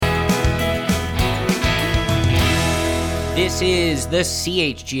This is the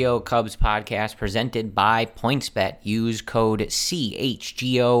CHGO Cubs podcast presented by PointsBet. Use code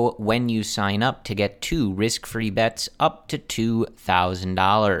CHGO when you sign up to get 2 risk-free bets up to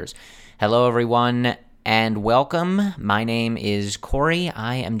 $2,000. Hello, everyone, and welcome. My name is Corey.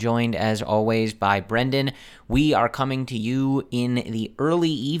 I am joined, as always, by Brendan. We are coming to you in the early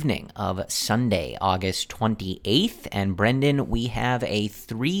evening of Sunday, August 28th. And Brendan, we have a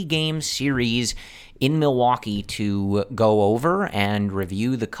 3-game series in Milwaukee to go over and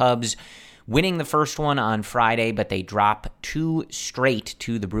review. The Cubs winning the first one on Friday, but they drop 2 straight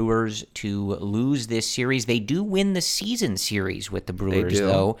to the Brewers to lose this series. They do win the season series with the Brewers,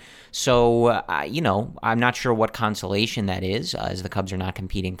 though. So, I'm not sure what consolation that is, as the Cubs are not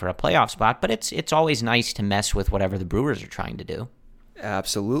competing for a playoff spot, but it's always nice to mess with whatever the Brewers are trying to do.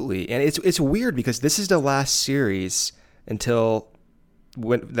 Absolutely. And it's weird because this is the last series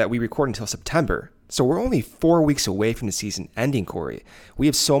that we record until September. So we're only 4 weeks away from the season ending, Corey. We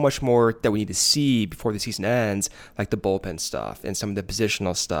have so much more that we need to see before the season ends, like the bullpen stuff and some of the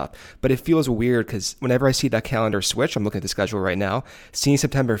positional stuff. But it feels weird because whenever I see that calendar switch, I'm looking at the schedule right now, seeing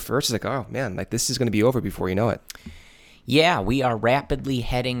September 1st is like, oh man, like this is going to be over before you know it. Yeah, we are rapidly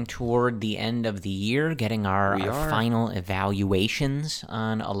heading toward the end of the year, getting our final evaluations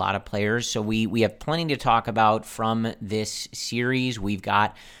on a lot of players. So we have plenty to talk about from this series. We've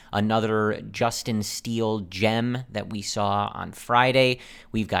got another Justin Steele gem that we saw on Friday.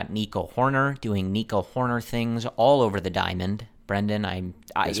 We've got Nico Hoerner doing Nico Hoerner things all over the diamond. Brendan,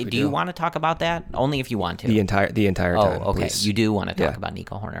 do you want to talk about that? Only if you want to. The entire time. Oh, okay. Please. You do want to talk about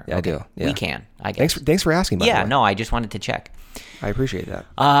Nico Hoerner. Yeah, okay. I do. Yeah. We can, I guess. Thanks for asking, by the way. No, I just wanted to check. I appreciate that.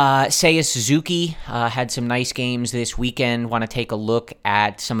 Seiya Suzuki had some nice games this weekend. Want to take a look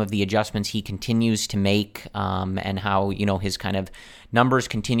at some of the adjustments he continues to make and how, his kind of numbers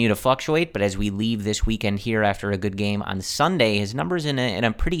continue to fluctuate. But as we leave this weekend here after a good game on Sunday, his numbers in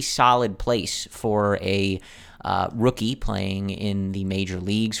a pretty solid place for a rookie playing in the major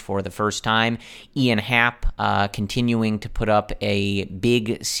leagues for the first time. Ian Happ continuing to put up a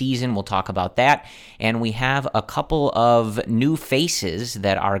big season. We'll talk about that. And we have a couple of new faces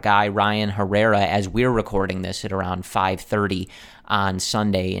that our guy Ryan Herrera, as we're recording this at around 5:30 on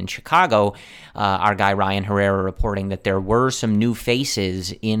Sunday in Chicago, our guy Ryan Herrera reporting that there were some new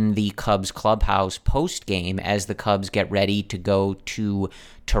faces in the Cubs clubhouse post-game as the Cubs get ready to go to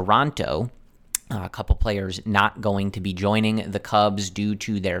Toronto. A couple players not going to be joining the Cubs due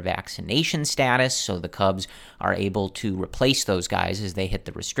to their vaccination status, so the Cubs are able to replace those guys as they hit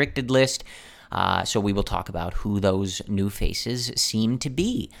the restricted list. So we will talk about who those new faces seem to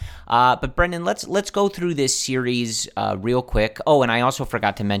be. But Brendan, let's go through this series real quick. Oh, and I also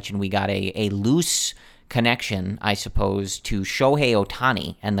forgot to mention we got a loose connection, I suppose, to Shohei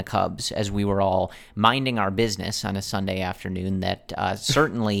Ohtani and the Cubs as we were all minding our business on a Sunday afternoon that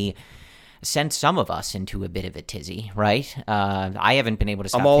certainly sent some of us into a bit of a tizzy, right? I haven't been able to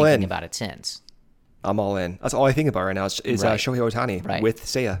stop thinking about it since. I'm all in. That's all I think about right now is Shohei Ohtani with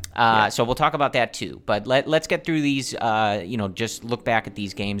Seiya. So we'll talk about that too. But let's get through these, just look back at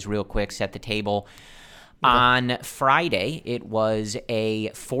these games real quick, set the table. Okay. On Friday, it was a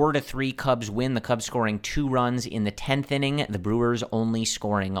 4-3 Cubs win. The Cubs scoring 2 runs in the 10th inning. The Brewers only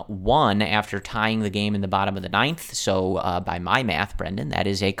scoring 1 after tying the game in the bottom of the 9th. So by my math, Brendan, that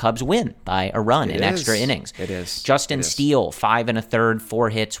is a Cubs win by a run in extra innings. It is. Justin Steele, 5 1/3, 4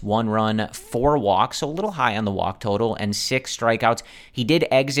 hits, 1 run, 4 walks, so a little high on the walk total, and 6 strikeouts. He did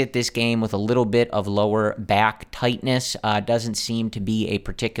exit this game with a little bit of lower back tightness. Doesn't seem to be a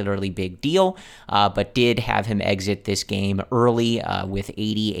particularly big deal, but did have him exit this game early with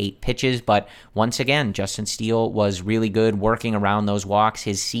 88 pitches. But once again, Justin Steele was really good working around those walks.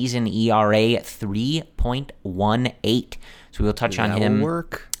 His season ERA 3.18. So we'll touch on him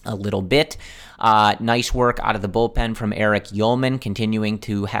a little bit. Nice work out of the bullpen from Eric Ullman, continuing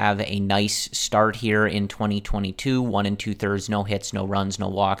to have a nice start here in 2022. 1 2/3, no hits, no runs, no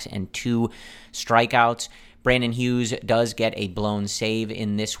walks, and 2 strikeouts. Brandon Hughes does get a blown save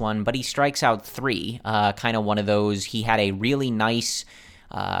in this one, but he strikes out 3. Kind of one of those, he had a really nice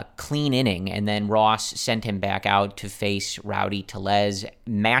clean inning, and then Ross sent him back out to face Rowdy Tellez.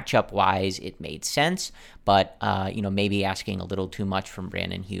 Matchup-wise, it made sense, but maybe asking a little too much from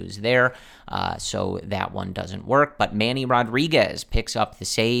Brandon Hughes there, so that one doesn't work. But Manny Rodriguez picks up the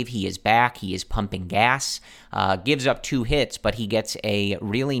save. He is back. He is pumping gas. Gives up 2 hits, but he gets a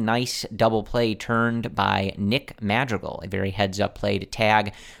really nice double play turned by Nick Madrigal, a very heads-up play to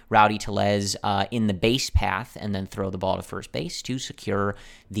tag Rowdy Tellez in the base path and then throw the ball to first base to secure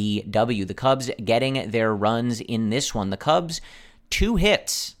the W. The Cubs getting their runs in this one. The Cubs, 2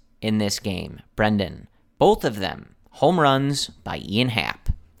 hits in this game, Brendan. Both of them home runs by Ian Happ.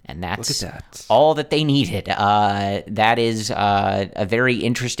 And that's that. all that they needed. That is a very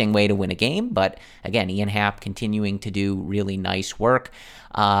interesting way to win a game. But again, Ian Happ continuing to do really nice work.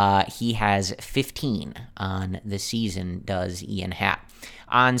 He has 15 on the season, does Ian Happ.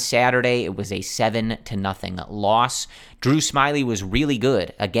 On Saturday, it was a 7-0 loss. Drew Smyly was really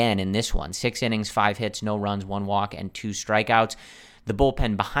good again in this one. 6 innings, 5 hits, no runs, 1 walk, and 2 strikeouts. The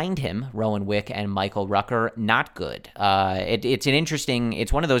bullpen behind him, Rowan Wick and Michael Rucker, not good.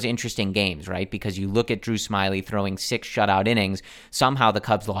 It's one of those interesting games, right? Because you look at Drew Smyly throwing 6 shutout innings, somehow the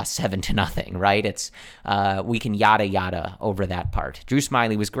Cubs lost 7-0, right? It's we can yada yada over that part. Drew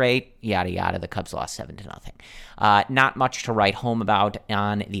Smyly was great, yada yada. The Cubs lost 7-0. Not much to write home about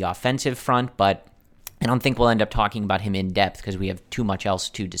on the offensive front, but I don't think we'll end up talking about him in depth because we have too much else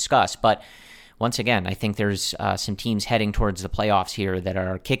to discuss. But once again, I think there's some teams heading towards the playoffs here that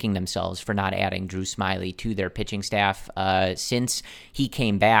are kicking themselves for not adding Drew Smyly to their pitching staff. Since he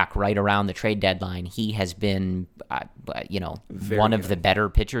came back right around the trade deadline, he has been, one of the better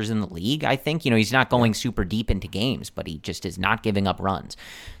pitchers in the league, I think. He's not going super deep into games, but he just is not giving up runs.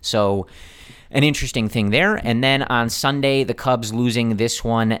 So an interesting thing there. And then on Sunday, the Cubs losing this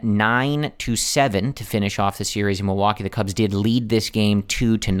one 9-7 to finish off the series in Milwaukee. The Cubs did lead this game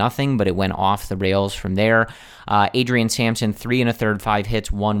 2-0, but it went off the rails from there. Adrian Sampson, 3 1/3, 5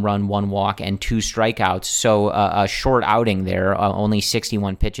 hits, 1 run, 1 walk, and 2 strikeouts. So a short outing there, only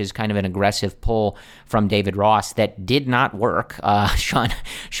 61 pitches, kind of an aggressive pull from David Ross that did not work.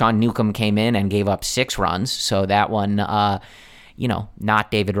 Sean Newcomb came in and gave up 6 runs, so that one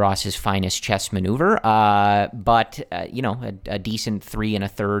not David Ross's finest chess maneuver, but a decent 3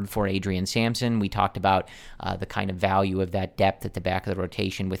 1/3 for Adrian Sampson. We talked about the kind of value of that depth at the back of the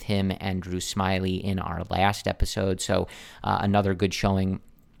rotation with him and Drew Smyly in our last episode. So another good showing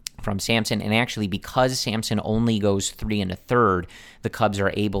from Sampson. And actually, because Sampson only goes 3 1/3, the Cubs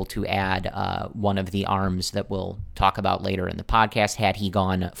are able to add one of the arms that we'll talk about later in the podcast. Had he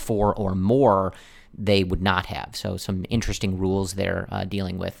gone 4 or more, they would not have. So some interesting rules there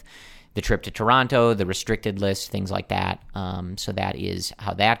dealing with the trip to Toronto, the restricted list, things like that. So that is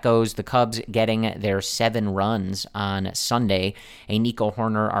how that goes. The Cubs getting their 7 runs on Sunday. A Nico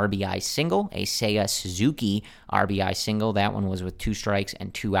Hoerner RBI single, a Seiya Suzuki RBI single. That one was with 2 strikes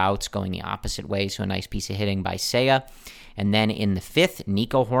and 2 outs going the opposite way. So a nice piece of hitting by Seiya. And then in the 5th,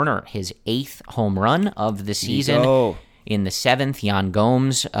 Nico Hoerner, his 8th home run of the season. Nico. In the 7th, Yan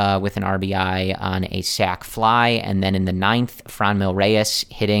Gomes with an RBI on a sac fly. And then in the 9th, Franmil Reyes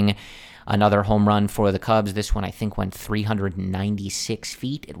hitting another home run for the Cubs. This one, I think, went 396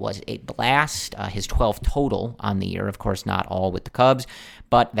 feet. It was a blast. His 12th total on the year. Of course, not all with the Cubs,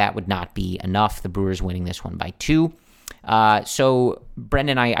 but that would not be enough. The Brewers winning this one by 2. So,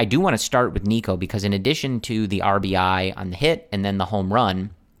 Brendan, I do want to start with Nico because in addition to the RBI on the hit and then the home run,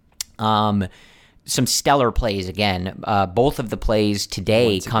 some stellar plays again. Both of the plays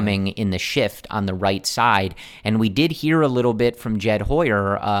today coming in the shift on the right side. And we did hear a little bit from Jed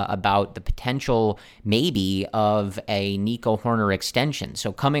Hoyer about the potential maybe of a Nico Hoerner extension.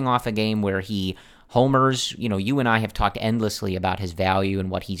 So coming off a game where he homers, you and I have talked endlessly about his value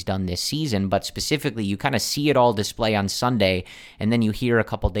and what he's done this season, but specifically you kind of see it all display on Sunday, and then you hear a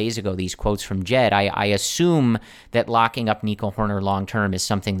couple days ago these quotes from Jed. I assume that locking up Nico Hoerner long-term is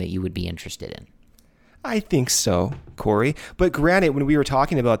something that you would be interested in. I think so, Corey. But granted, when we were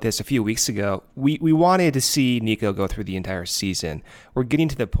talking about this a few weeks ago, we wanted to see Nico go through the entire season. We're getting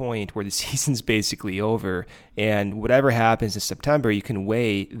to the point where the season's basically over, and whatever happens in September, you can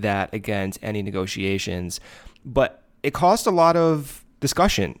weigh that against any negotiations. But it caused a lot of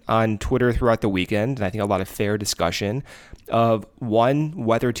discussion on Twitter throughout the weekend, and I think a lot of fair discussion of, one,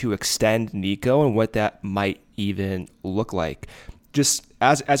 whether to extend Nico and what that might even look like. Just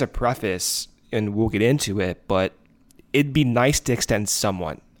as a preface, and we'll get into it, but it'd be nice to extend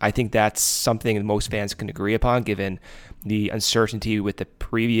someone. I think that's something that most fans can agree upon, given the uncertainty with the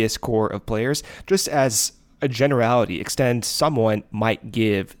previous core of players. Just as a generality, extend someone might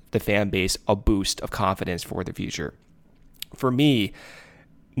give the fan base a boost of confidence for the future. For me,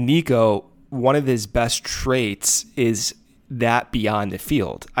 Nico, one of his best traits is that beyond the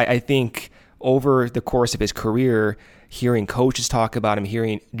field. I think over the course of his career, hearing coaches talk about him,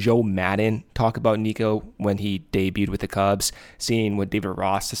 hearing Joe Madden talk about Nico when he debuted with the Cubs, seeing what David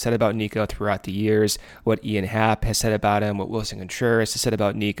Ross has said about Nico throughout the years, what Ian Happ has said about him, what Wilson Contreras has said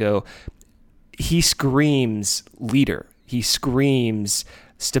about Nico, he screams leader. He screams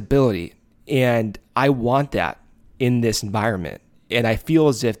stability. And I want that in this environment. And I feel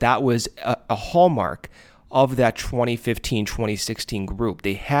as if that was a hallmark of that 2015-2016 group.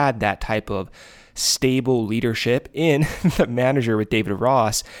 They had that type of stable leadership in the manager with David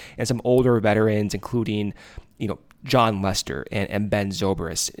Ross and some older veterans, including, John Lester and Ben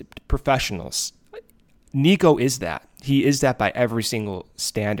Zobrist, professionals. Nico is that. He is that by every single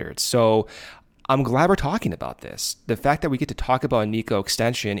standard. So I'm glad we're talking about this. The fact that we get to talk about a Nico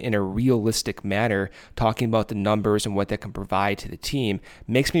extension in a realistic manner, talking about the numbers and what that can provide to the team,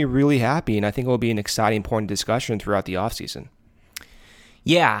 makes me really happy, and I think it will be an exciting point of discussion throughout the offseason.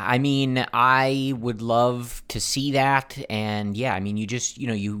 Yeah, I mean, I would love to see that, and yeah, I mean, you just,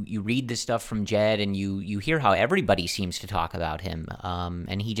 you read the stuff from Jed, and you hear how everybody seems to talk about him,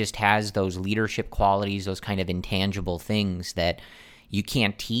 and he just has those leadership qualities, those kind of intangible things that you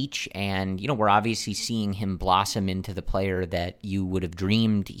can't teach, and, we're obviously seeing him blossom into the player that you would have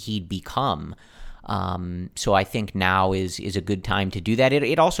dreamed he'd become. So I think now is a good time to do that.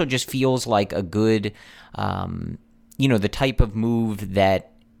 It also just feels like a good, the type of move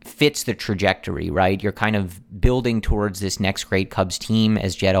that fits the trajectory, right? You're kind of building towards this next great Cubs team,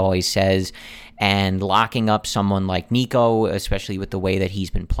 as Jed always says, and locking up someone like Nico, especially with the way that he's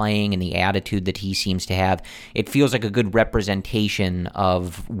been playing and the attitude that he seems to have. It feels like a good representation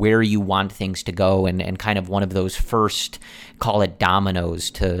of where you want things to go and kind of one of those first, call it dominoes,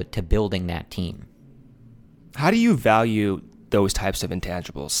 to building that team. How do you value those types of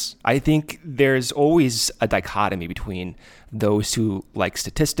intangibles? I think there's always a dichotomy between those who like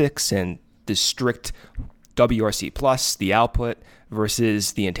statistics and the strict WRC plus, the output,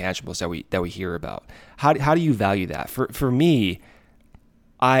 versus the intangibles that we hear about. How do you value that? For me,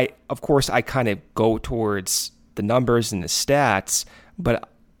 I kind of go towards the numbers and the stats, but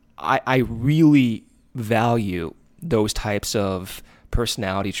I really value those types of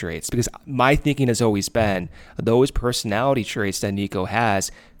personality traits, because my thinking has always been those personality traits that Nico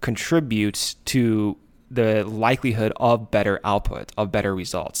has contributes to the likelihood of better output, of better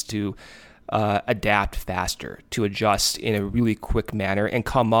results, to adapt faster, to adjust in a really quick manner and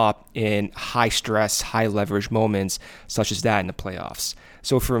come up in high stress, high leverage moments such as that in the playoffs.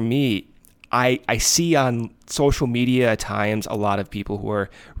 So for me, I see on social media at times a lot of people who are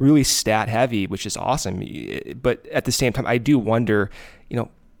really stat heavy, which is awesome. But at the same time, I do wonder,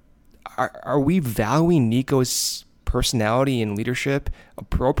 are we valuing Nico's personality and leadership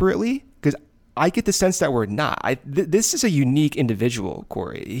appropriately? Because I get the sense that we're not. This is a unique individual,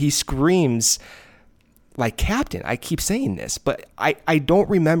 Corey. He screams like captain. I keep saying this, but I don't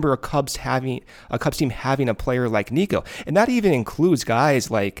remember a Cubs team having a player like Nico. And that even includes guys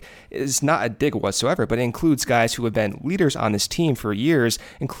like, it's not a dig whatsoever, but it includes guys who have been leaders on this team for years,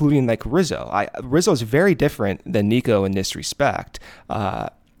 including like Rizzo. Rizzo is very different than Nico in this respect. I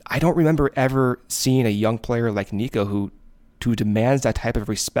don't remember ever seeing a young player like Nico who demands that type of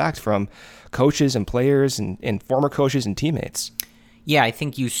respect from coaches and players and former coaches and teammates. Yeah, I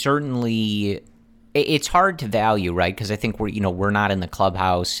think you certainly... It's hard to value, right? Because I think we're not in the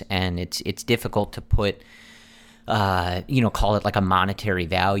clubhouse, and it's difficult to put, call it like a monetary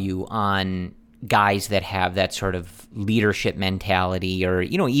value on guys that have that sort of leadership mentality, or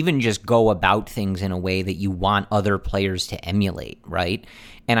even just go about things in a way that you want other players to emulate, right?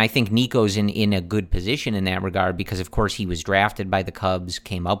 And I think Nico's in a good position in that regard because, of course, he was drafted by the Cubs,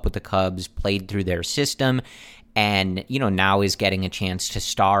 came up with the Cubs, played through their system, and now is getting a chance to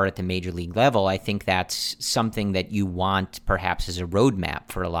star at the major league level. I think that's something that you want perhaps as a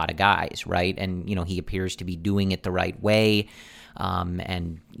roadmap for a lot of guys, right? And he appears to be doing it the right way,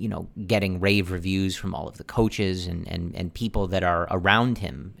 and getting rave reviews from all of the coaches and people that are around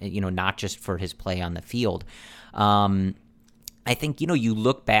him, not just for his play on the field. I think you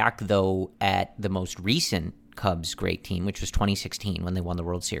look back though at the most recent Cubs great team, which was 2016 when they won the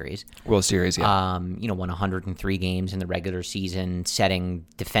World Series. World Series, yeah. Won 103 games in the regular season, setting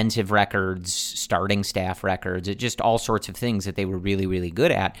defensive records, starting staff records, just all sorts of things that they were really, really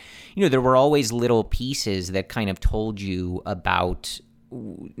good at. There were always little pieces that kind of told you about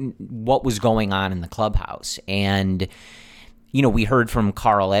what was going on in the clubhouse. And we heard from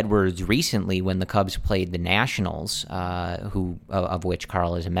Carl Edwards recently when the Cubs played the Nationals, of which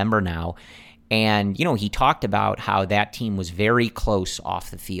Carl is a member now. And, he talked about how that team was very close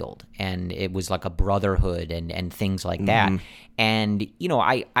off the field, and it was like a brotherhood and things like that. Mm-hmm. And,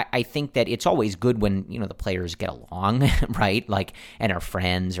 I think that it's always good when, the players get along, right? Like, and are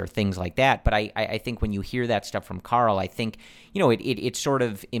friends or things like that. But I think when you hear that stuff from Carl, I think, it sort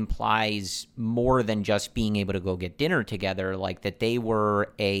of implies more than just being able to go get dinner together, like that they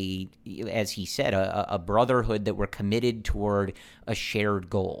were as he said, a brotherhood that were committed toward a shared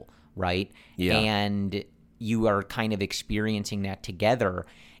goal. Right? Yeah. And you are kind of experiencing that together.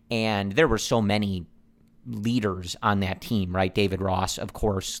 And there were so many leaders on that team, right? David Ross, of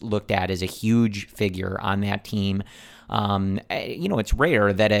course, looked at as a huge figure on that team. It's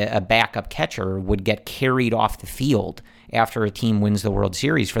rare that a backup catcher would get carried off the field after a team wins the World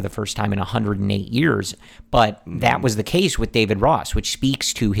Series for the first time in 108 years. But that was the case with David Ross, which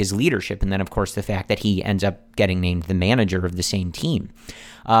speaks to his leadership. And then, of course, the fact that he ends up getting named the manager of the same team.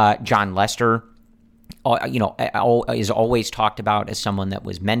 John Lester, is always talked about as someone that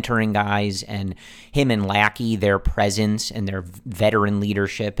was mentoring guys, and him and Lackey, their presence and their veteran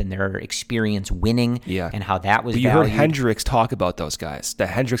leadership and their experience winning, and how that was But you valued. heard Hendricks talk about those guys. That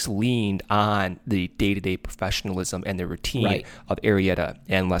Hendricks leaned on the day-to-day professionalism and the routine of Arrieta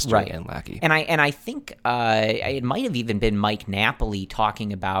and Lester and Lackey. And I think it might have even been Mike Napoli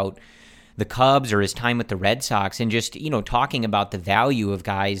talking about the Cubs or his time with the Red Sox, and just, talking about the value of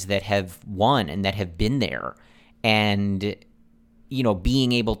guys that have won and that have been there, and,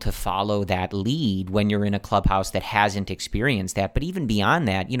 being able to follow that lead when you're in a clubhouse that hasn't experienced that. But even beyond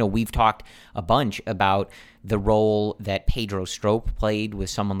that, we've talked a bunch about the role that Pedro Strop played with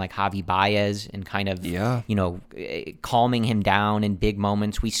someone like Javi Baez, and kind of, calming him down in big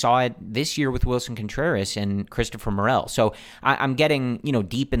moments. We saw it this year with Wilson Contreras and Christopher Morel. So I'm getting,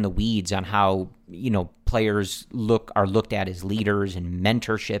 deep in the weeds on how, players are looked at as leaders and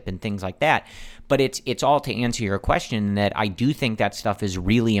mentorship and things like that. But it's all to answer your question, that I do think that stuff is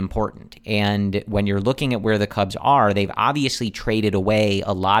really important. And when you're looking at where the Cubs are, they've obviously traded away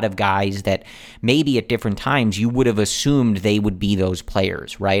a lot of guys that maybe at different times you would have assumed they would be those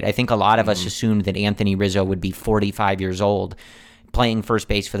players, right? I think a lot of us assumed that Anthony Rizzo would be 45 years old, playing first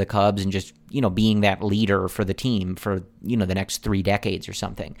base for the Cubs and just, being that leader for the team for, the next 3 decades or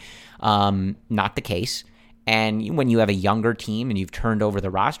something. Not the case. And when you have a younger team and you've turned over the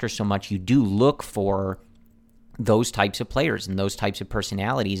roster so much, you do look for those types of players and those types of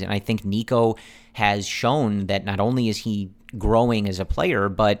personalities. And I think Nico has shown that not only is he growing as a player,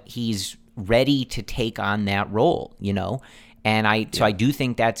 but he's ready to take on that role, And I do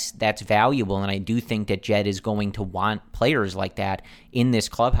think that's valuable, and I do think that Jed is going to want players like that in this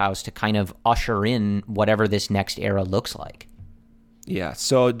clubhouse to kind of usher in whatever this next era looks like. Yeah,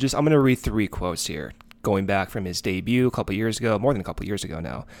 so I'm going to read 3 quotes here, going back from his debut a couple years ago, more than a couple years ago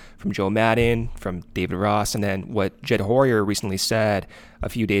now, from Joe Maddon, from David Ross, and then what Jed Hoerner recently said a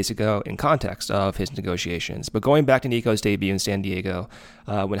few days ago in context of his negotiations. But going back to Nico's debut in San Diego,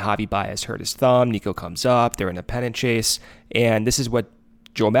 when Javi Baez hurt his thumb, Nico comes up, they're in a pennant chase, and this is what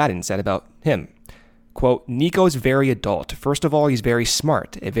Joe Maddon said about him. Quote, Nico's very adult. First of all, he's very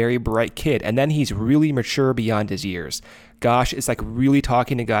smart, a very bright kid, and then he's really mature beyond his years. Gosh, it's like really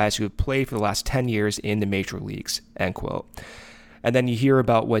talking to guys who have played for the last 10 years in the major leagues, end quote. And then you hear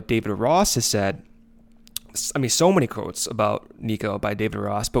about what David Ross has said. I mean, so many quotes about Nico by David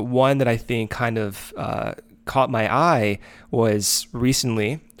Ross, but one that I think kind of caught my eye was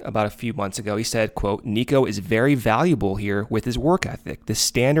recently, about a few months ago. He said, quote, Nico is very valuable here with his work ethic, the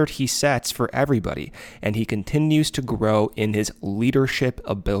standard he sets for everybody, and he continues to grow in his leadership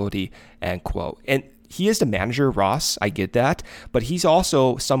ability, end quote. And he is the manager, Ross, I get that, but he's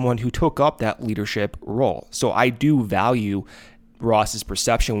also someone who took up that leadership role. So I do value Ross's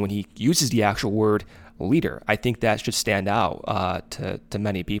perception when he uses the actual word leader. I think that should stand out to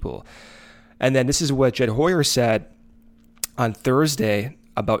many people. And then this is what Jed Hoerner said on Thursday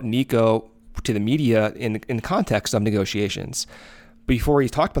about Nico to the media in context of negotiations. Before he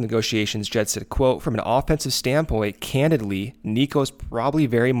talked about negotiations, Jed said, quote, from an offensive standpoint, candidly, Nico's probably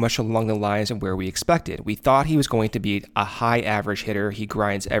very much along the lines of where we expected. We thought he was going to be a high average hitter. He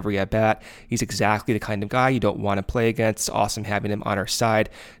grinds every at bat. He's exactly the kind of guy you don't want to play against. It's awesome having him on our side.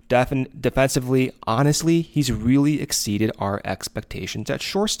 Defensively, honestly, he's really exceeded our expectations at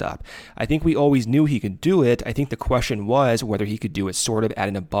shortstop. I think we always knew he could do it. I think the question was whether he could do it sort of at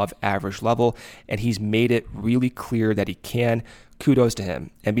an above average level, and he's made it really clear that he can. Kudos to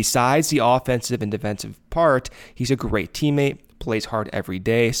him. And besides the offensive and defensive part, he's a great teammate, plays hard every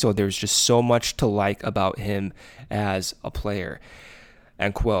day, so there's just so much to like about him as a player.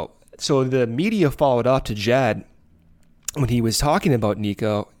 End quote. So the media followed up to Jed when he was talking about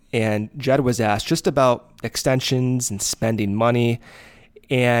Nico, and Jed was asked just about extensions and spending money,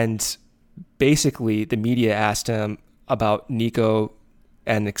 and basically the media asked him about Nico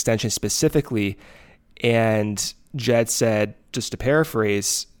and extension specifically, and Jed said, just to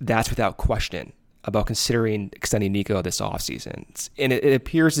paraphrase, that's without question about considering extending Nico this offseason. And it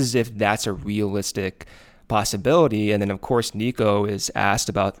appears as if that's a realistic possibility. And then, of course, Nico is asked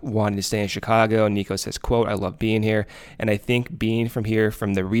about wanting to stay in Chicago. Nico says, quote, "I love being here. And I think being from here,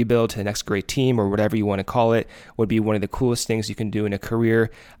 from the rebuild to the next great team, or whatever you want to call it, would be one of the coolest things you can do in a career.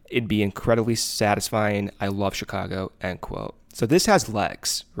 It'd be incredibly satisfying. I love Chicago," end quote. So this has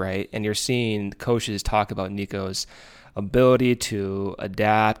legs, right? And you're seeing coaches talk about Nico's ability to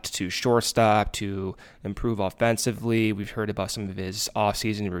adapt to shortstop, to improve offensively. We've heard about some of his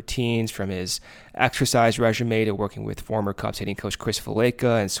offseason routines, from his exercise regimen to working with former Cubs hitting coach Chris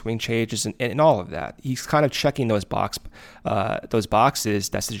Valaika and swing changes and all of that. He's kind of checking those boxes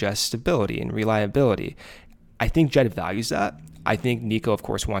that suggest stability and reliability. I think Jed values that. I think Nico, of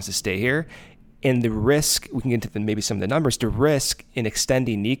course, wants to stay here. And the risk, we can get into maybe some of the numbers, the risk in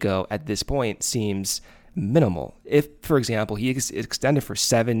extending Nico at this point seems minimal. If, for example, he is extended for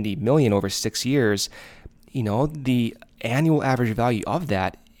 $70 million over 6 years, the annual average value of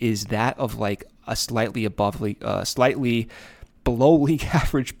that is that of like a slightly below league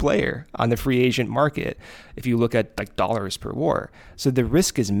average player on the free agent market, if you look at like dollars per WAR. So the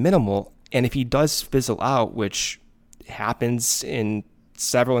risk is minimal. And if he does fizzle out, which happens in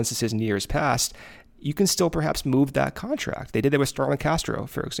several instances in years past, you can still perhaps move that contract. They did that with Starlin Castro,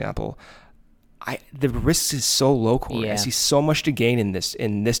 for example. The risk is so low, Corey. Yeah. I see so much to gain in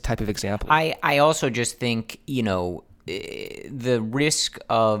this type of example. I also just think, the risk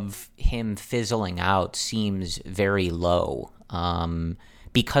of him fizzling out seems very low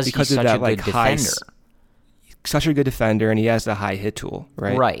because he's such a good defender. Such a good defender, and he has the high hit tool,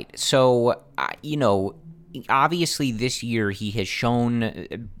 right? Right. So, obviously this year he has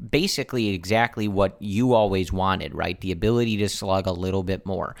shown basically exactly what you always wanted, right? The ability to slug a little bit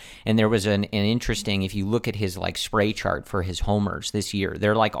more. And there was an interesting, if you look at his like spray chart for his homers this year,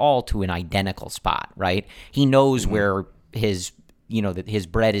 they're like all to an identical spot, right? He knows where his his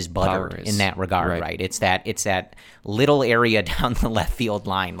bread is buttered in that regard, right? It's that little area down the left field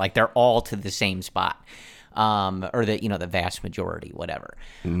line. Like they're all to the same spot. Or the vast majority, whatever.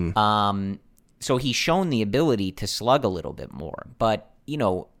 So he's shown the ability to slug a little bit more, but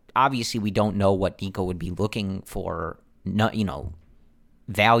obviously we don't know what Nico would be looking for,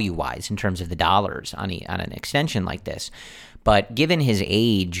 value-wise in terms of the dollars on an extension like this. But given his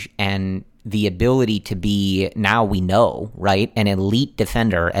age and the ability to be, now we know, right, an elite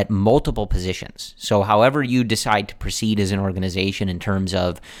defender at multiple positions. So however you decide to proceed as an organization in terms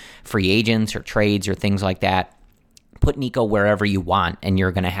of free agents or trades or things like that, put Nico wherever you want, and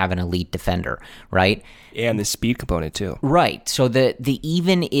you're going to have an elite defender, right? And the speed component too. Right. So the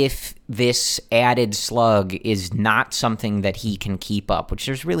even if this added slug is not something that he can keep up, which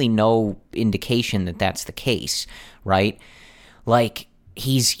there's really no indication that that's the case, right? Like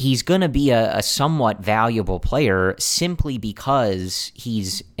he's going to be a somewhat valuable player simply because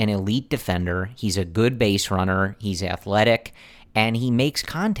he's an elite defender, he's a good base runner, he's athletic, and he makes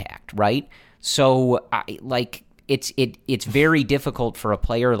contact, right? So it's very difficult for a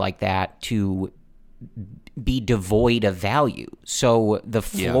player like that to be devoid of value. So the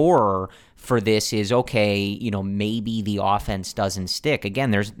floor for this is, okay, maybe the offense doesn't stick.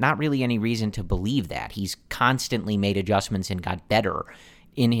 Again, there's not really any reason to believe that. He's constantly made adjustments and got better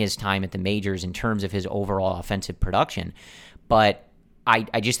in his time at the majors in terms of his overall offensive production. But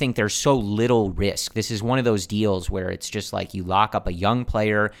I just think there's so little risk. This is one of those deals where it's just like you lock up a young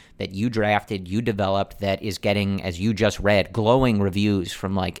player that you drafted, you developed, that is getting, as you just read, glowing reviews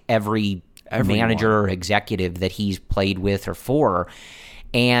from like every manager or executive that he's played with or for.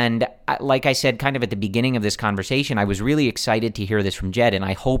 And like I said kind of at the beginning of this conversation, I was really excited to hear this from Jed, and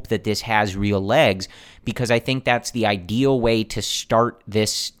I hope that this has real legs because I think that's the ideal way to start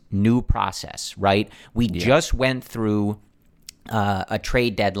this new process, right? We just went through a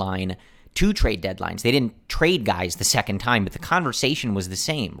trade deadline, 2 trade deadlines. They didn't trade guys the second time, but the conversation was the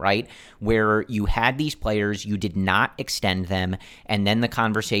same, right? Where you had these players, you did not extend them, and then the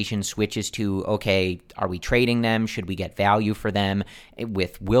conversation switches to, okay, are we trading them? Should we get value for them?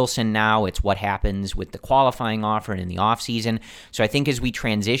 With Wilson now, it's what happens with the qualifying offer and in the offseason. So I think as we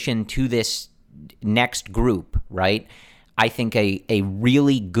transition to this next group, right, I think a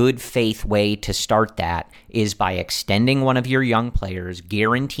really good faith way to start that is by extending one of your young players,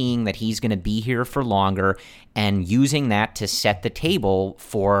 guaranteeing that he's going to be here for longer, and using that to set the table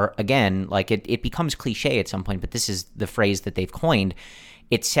for, again, like it becomes cliche at some point, but this is the phrase that they've coined.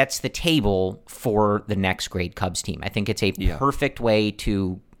 It sets the table for the next great Cubs team. I think it's a perfect way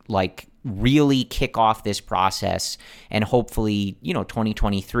to like really kick off this process, and hopefully,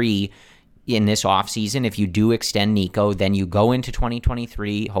 2023 in this offseason. If you do extend Nico, then you go into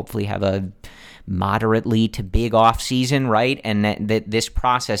 2023, hopefully have a moderately to big offseason, right? And that this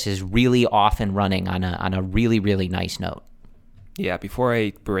process is really off and running on a really, really nice note. Yeah, before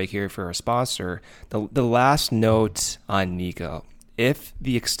I break here for a sponsor, the last note on Nico, if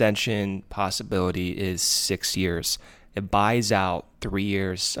the extension possibility is 6 years, it buys out 3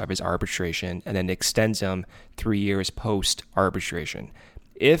 years of his arbitration and then extends him 3 years post-arbitration.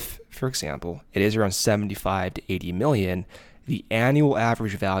 If, for example, it is around 75 to 80 million, the annual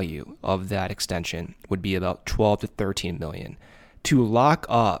average value of that extension would be about 12 to 13 million. To lock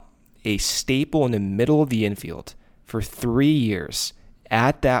up a staple in the middle of the infield for 3 years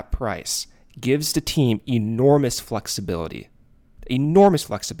at that price gives the team enormous flexibility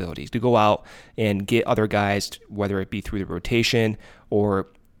to go out and get other guys, whether it be through the rotation or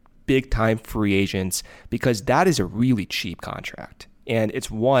big time free agents, because that is a really cheap contract. And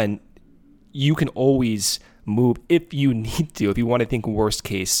it's one you can always move if you need to, if you want to think worst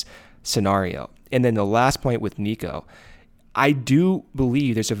case scenario. And then the last point with Nico, I do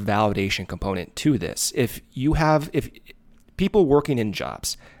believe there's a validation component to this. If people working in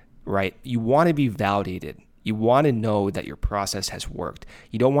jobs, right, you want to be validated. You want to know that your process has worked.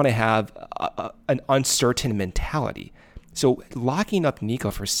 You don't want to have an uncertain mentality. So locking up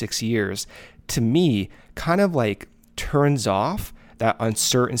Nico for 6 years, to me, kind of like turns off that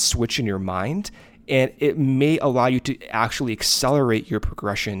uncertain switch in your mind, and it may allow you to actually accelerate your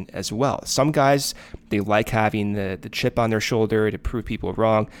progression as well. Some guys, they like having the chip on their shoulder to prove people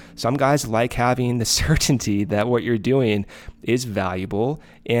wrong. Some guys like having the certainty that what you're doing is valuable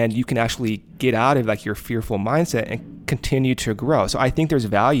and you can actually get out of like your fearful mindset and continue to grow. So I think there's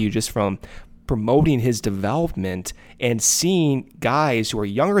value just from promoting his development and seeing guys who are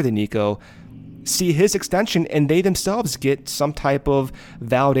younger than Nico see his extension and they themselves get some type of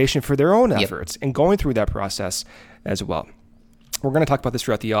validation for their own efforts and going through that process as well. We're going to talk about this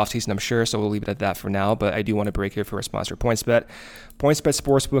throughout the offseason, I'm sure, so we'll leave it at that for now, but I do want to break here for a sponsor, PointsBet. PointsBet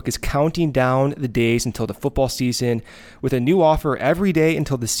Sportsbook is counting down the days until the football season with a new offer every day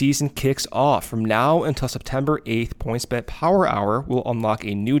until the season kicks off. From now until September 8th, PointsBet Power Hour will unlock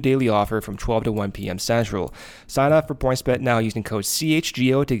a new daily offer from 12 to 1 p.m. Central. Sign up for PointsBet now using code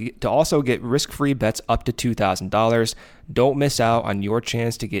CHGO to also get risk-free bets up to $2,000. Don't miss out on your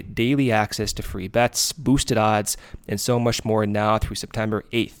chance to get daily access to free bets, boosted odds, and so much more now through September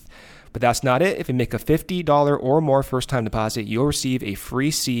 8th. But that's not it. If you make a $50 or more first-time deposit, you'll receive a free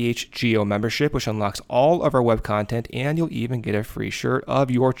CHGO membership, which unlocks all of our web content, and you'll even get a free shirt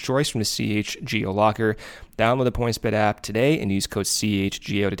of your choice from the CHGO locker. Download the PointsBet app today and use code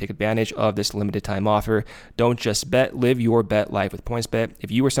CHGO to take advantage of this limited time offer. Don't just bet, live your bet life with PointsBet.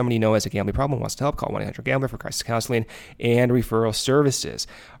 If you or somebody you know has a gambling problem and wants to help, call 1-800-GAMBLER for crisis counseling and referral services.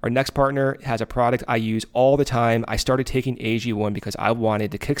 Our next partner has a product I use all the time. I started taking AG1 because I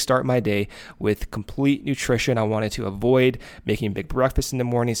wanted to kickstart my day with complete nutrition. I wanted to avoid making big breakfast in the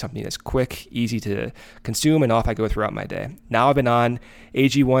morning, something that's quick, easy to consume, and off I go throughout my day. Now I've been on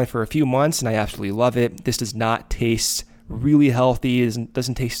AG1 for a few months and I absolutely love it. This does not taste really healthy. It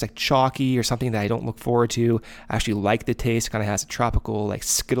doesn't taste like chalky or something that I don't look forward to. I actually like the taste. Kind of has a tropical, like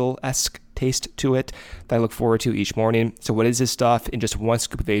Skittle-esque taste to it that I look forward to each morning. So what is this stuff? In just one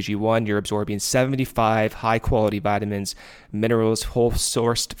scoop of AG1, you're absorbing 75 high-quality vitamins, minerals,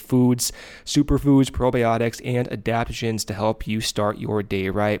 whole-sourced foods, superfoods, probiotics, and adaptogens to help you start your day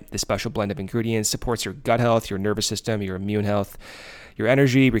right. This special blend of ingredients supports your gut health, your nervous system, your immune health, your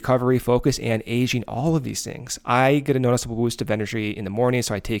energy, recovery, focus, and aging, all of these things. I get a noticeable boost of energy in the morning,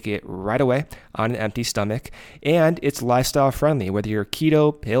 so I take it right away on an empty stomach. And it's lifestyle friendly. Whether you're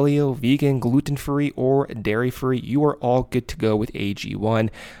keto, paleo, vegan, gluten-free, or dairy-free, you are all good to go with AG1.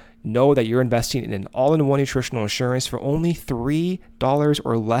 Know that you're investing in an all-in-one nutritional insurance for only $3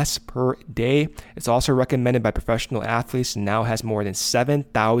 or less per day. It's also recommended by professional athletes and now has more than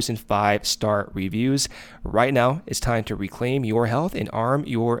 7,000 five-star reviews. Right now, it's time to reclaim your health and arm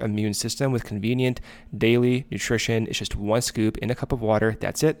your immune system with convenient daily nutrition. It's just one scoop in a cup of water.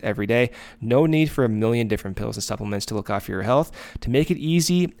 That's it every day. No need for a million different pills and supplements to look out for your health. To make it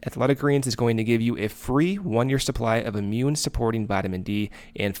easy, Athletic Greens is going to give you a free one-year supply of immune-supporting vitamin D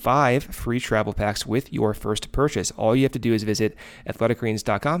and 5 free travel packs with your first purchase. All you have to do is visit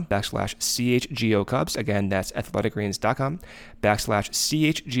athleticgreens.com/CHGO Cubs. Again, that's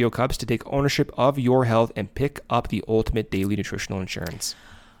athleticgreens.com/CHGO Cubs to take ownership of your health and pick up the ultimate daily nutritional insurance.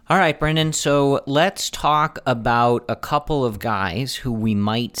 All right, Brendan, so let's talk about a couple of guys who we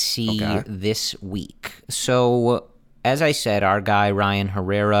might see this week. So, as I said, our guy Ryan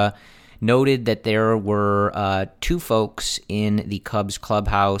Herrera noted that there were two folks in the Cubs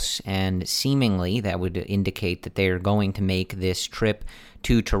clubhouse, and seemingly that would indicate that they are going to make this trip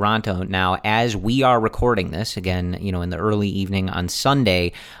to Toronto. Now, as we are recording this, again, in the early evening on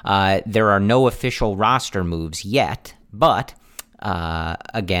Sunday, there are no official roster moves yet, but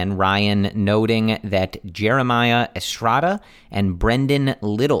again, Ryan noting that Jeremiah Estrada and Brendan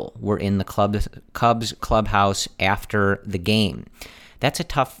Little were in the Cubs clubhouse after the game. That's a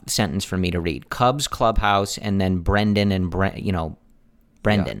tough sentence for me to read. Cubs clubhouse and then Brendan and Brendan.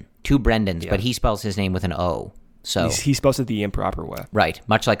 Yeah. Two Brendans, but he spells his name with an O. So he spells it the improper way. Right,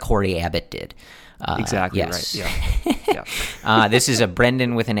 much like Corey Abbott did. Exactly yes. Right. Yeah. This is a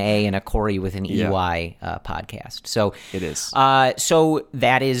Brendan with an A and a Corey with an EY podcast. So it is. So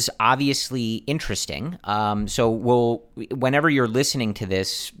that is obviously interesting. So whenever you're listening to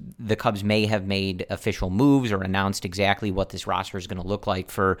this, the Cubs may have made official moves or announced exactly what this roster is going to look like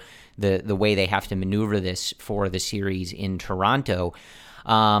for the way they have to maneuver this for the series in Toronto.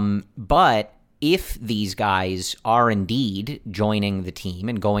 But if these guys are indeed joining the team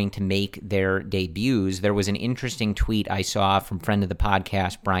and going to make their debuts, there was an interesting tweet I saw from friend of the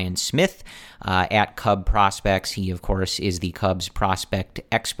podcast, Brian Smith, at Cub Prospects. He, of course, is the Cubs prospect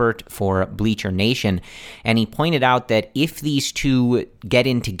expert for Bleacher Nation. And he pointed out that if these two get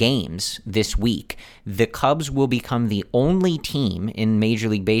into games this week, the Cubs will become the only team in Major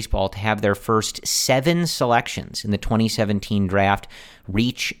League Baseball to have their first 7 selections in the 2017 draft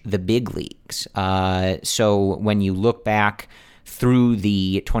reach the big leagues. So when you look back through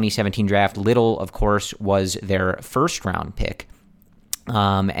the 2017 draft, Little, of course, was their first-round pick.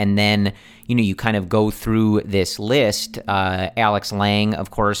 And then, you kind of go through this list. Alex Lang,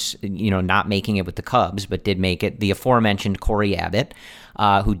 of course, not making it with the Cubs, but did make it. The aforementioned Corey Abbott,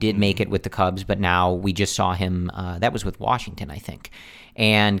 who did make it with the Cubs, but now we just saw him. That was with Washington, I think.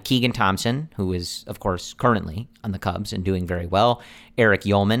 And Keegan Thompson, who is, of course, currently on the Cubs and doing very well. Eric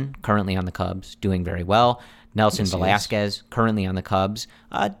Yeoman, currently on the Cubs, doing very well. Nelson Velasquez, currently on the Cubs,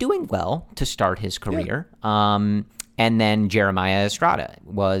 doing well to start his career. Yeah. And then Jeremiah Estrada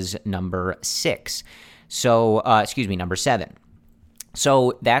was number 6. So, number 7.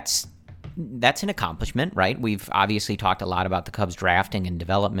 So that's an accomplishment, right? We've obviously talked a lot about the Cubs drafting and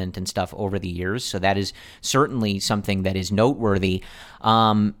development and stuff over the years, so that is certainly something that is noteworthy.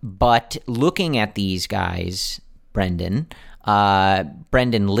 But looking at these guys, Brendan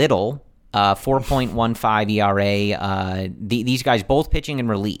Little, 4.15 ERA. These guys both pitching in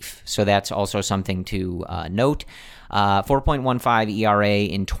relief, so that's also something to note. 4.15 ERA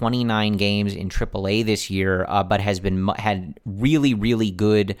in 29 games in AAA this year, but had really, really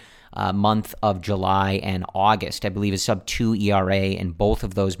good month of July and August. I believe is sub-2 ERA in both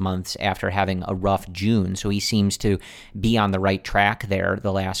of those months after having a rough June. So he seems to be on the right track there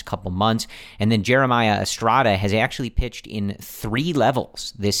the last couple months. And then Jeremiah Estrada has actually pitched in 3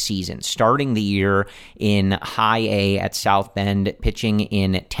 levels this season, starting the year in High A at South Bend, pitching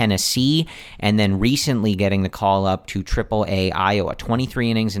in Tennessee, and then recently getting the call up to AAA Iowa.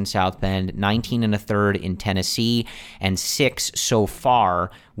 23 innings in South Bend, 19 1/3 in Tennessee, and 6 so far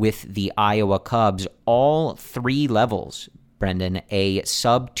with the Iowa Cubs. All 3 levels, Brendan, a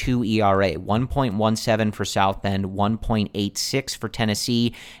sub-2 ERA, 1.17 for South Bend, 1.86 for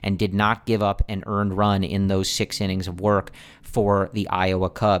Tennessee, and did not give up an earned run in those 6 innings of work for the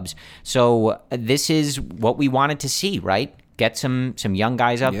Iowa Cubs. So this is what we wanted to see, right? Get some young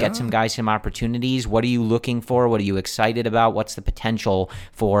guys up, get some guys some opportunities. What are you looking for? What are you excited about? What's the potential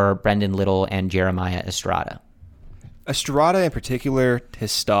for Brendan Little and Jeremiah Estrada? Estrada in particular,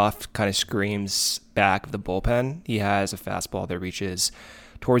 his stuff kind of screams back of the bullpen. He has a fastball that reaches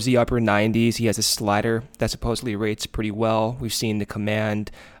towards the upper 90s. He has a slider that supposedly rates pretty well. We've seen the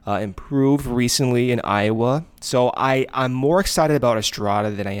command improve recently in Iowa. So I'm more excited about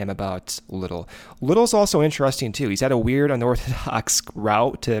Estrada than I am about Little. Little's also interesting too. He's had a weird unorthodox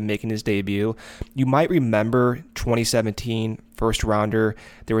route to making his debut. You might remember 2017 first rounder.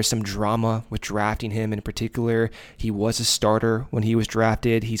 There was some drama with drafting him in particular. He was a starter when he was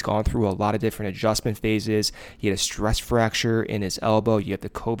drafted. He's gone through a lot of different adjustment phases. He had a stress fracture in his elbow. You have the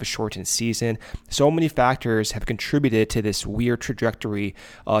COVID shortened season. So many factors have contributed to this weird trajectory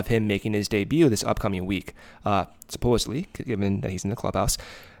of him making his debut this upcoming week, supposedly, given that he's in the clubhouse.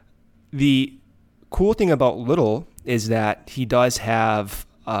 The cool thing about Little is that he does have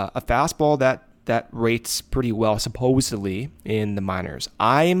a fastball that rates pretty well, supposedly, in the minors.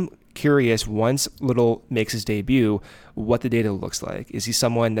 I'm curious, once Little makes his debut, what the data looks like. Is he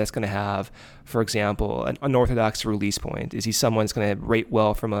someone that's going to have, for example, an unorthodox release point? Is he someone that's going to rate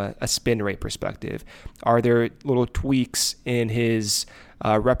well from a spin rate perspective? Are there little tweaks in his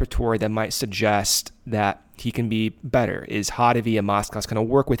repertoire that might suggest that he can be better? Is Hottovy and Moskow's going to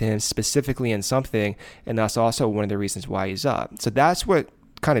work with him specifically in something? And that's also one of the reasons why he's up. So that's what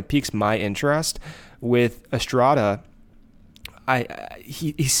kind of piques my interest with Estrada.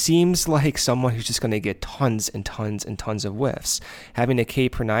 He seems like someone who's just going to get tons and tons and tons of whiffs. Having a K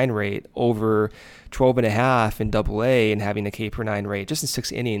per 9 rate over 12.5 in AA and having a K per 9 rate just in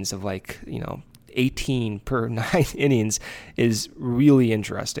 6 innings of 18 per 9 innings is really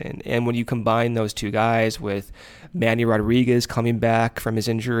interesting. And when you combine those two guys with Manny Rodriguez coming back from his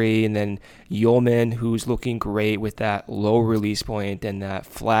injury, and then Ullman, who's looking great with that low release point and that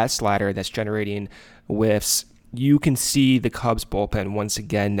flat slider that's generating whiffs, you can see the Cubs bullpen once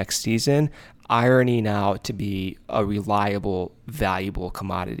again next season ironing out to be a reliable, valuable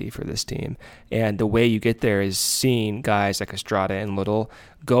commodity for this team. And the way you get there is seeing guys like Estrada and Little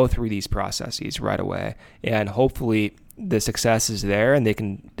go through these processes right away. And hopefully the success is there, and they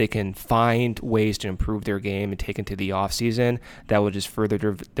can find ways to improve their game and take into the offseason that will just further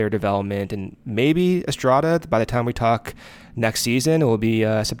their development. And maybe Estrada, by the time we talk next season, it will be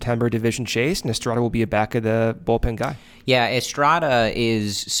a September division chase, and Estrada will be a back of the bullpen guy. Yeah, Estrada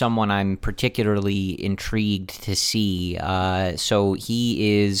is someone I'm particularly intrigued to see. So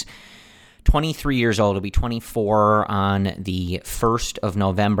he is 23 years old. He'll be 24 on the 1st of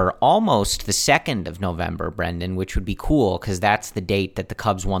November, almost the 2nd of November, Brendan, which would be cool because that's the date that the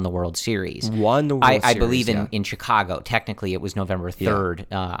Cubs won the World Series. I believe in Chicago. Technically, it was November 3rd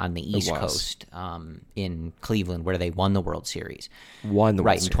on the East Coast in Cleveland where they won the World Series. Won the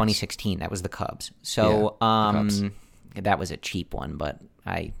World Series. In 2016. That was the Cubs. So that was a cheap one, but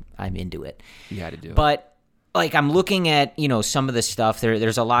I'm into it. You had to do it. But I'm looking at, some of the stuff.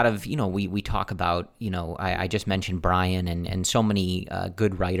 There's a lot of, we talk about, I just mentioned Brian and so many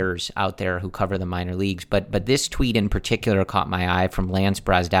good writers out there who cover the minor leagues. But this tweet in particular caught my eye from Lance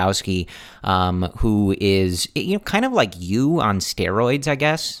Brazdowski, who is, kind of like you on steroids, I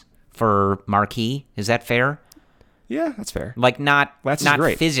guess, for Marquee. Is that fair? Yeah, that's fair. Not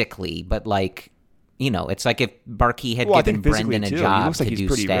physically, but it's like if Marquee had given Brendan a job to do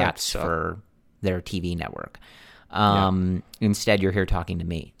stats for their TV network. Instead, you're here talking to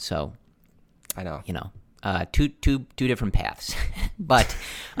me. So, I know. Two different paths. But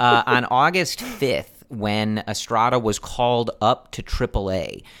on August 5th, when Estrada was called up to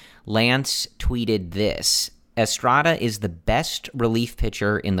AAA, Lance tweeted this: Estrada is the best relief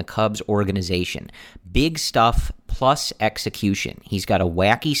pitcher in the Cubs organization. Big stuff plus execution. He's got a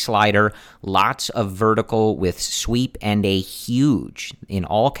wacky slider, lots of vertical with sweep, and a huge, in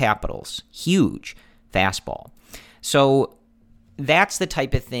all capitals, huge fastball. So that's the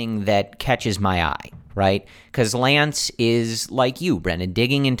type of thing that catches my eye, right? Because Lance is like you, Brendan,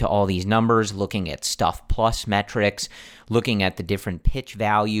 digging into all these numbers, looking at stuff plus metrics, looking at the different pitch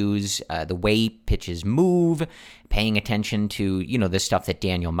values, the way pitches move, paying attention to, the stuff that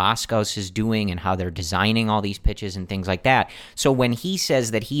Daniel Moskos is doing and how they're designing all these pitches and things like that. So when he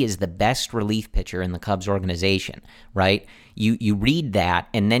says that he is the best relief pitcher in the Cubs organization, right? You read that,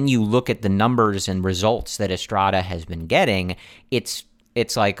 and then you look at the numbers and results that Estrada has been getting. It's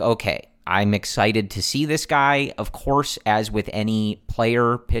like, okay, I'm excited to see this guy. Of course, as with any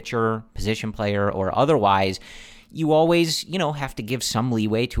player, pitcher, position player, or otherwise, you always, have to give some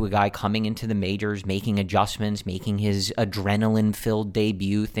leeway to a guy coming into the majors, making adjustments, making his adrenaline-filled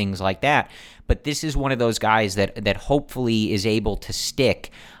debut, things like that. But this is one of those guys that hopefully is able to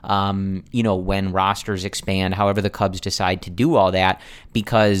stick, when rosters expand, however the Cubs decide to do all that,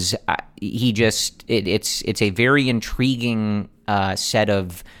 because it's a very intriguing set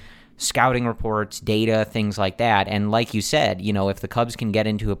of scouting reports, data, things like that. And like you said, if the Cubs can get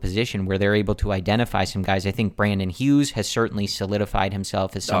into a position where they're able to identify some guys, I think Brandon Hughes has certainly solidified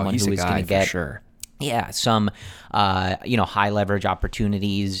himself as someone who is going to get some high leverage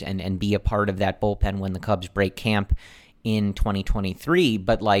opportunities and be a part of that bullpen when the Cubs break camp in 2023.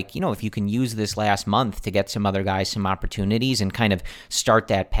 But if you can use this last month to get some other guys some opportunities and kind of start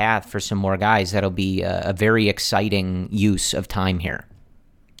that path for some more guys, that'll be a very exciting use of time here.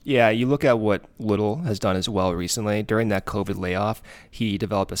 Yeah, you look at what Little has done as well recently. During that COVID layoff, he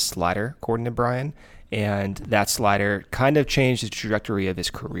developed a slider, according to Brian, and that slider kind of changed the trajectory of his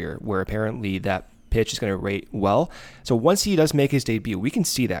career, where apparently that pitch is going to rate well. So once he does make his debut, we can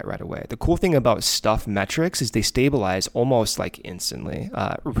see that right away. The cool thing about stuff metrics is they stabilize almost like instantly,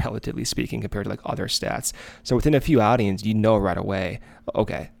 relatively speaking, compared to like other stats. So within a few outings, you know right away,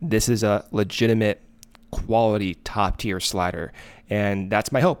 okay, this is a legitimate quality top tier slider. And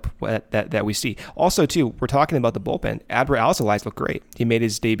that's my hope that we see. Also, too, we're talking about the bullpen. Adbert Alzolay looked great. He made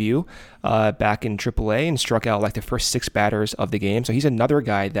his debut back in AAA and struck out like the first 6 batters of the game. So he's another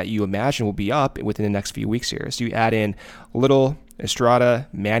guy that you imagine will be up within the next few weeks here. So you add in Little, Estrada,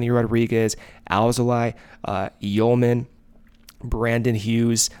 Manny Rodriguez, Alzolay, Yeoman, Brandon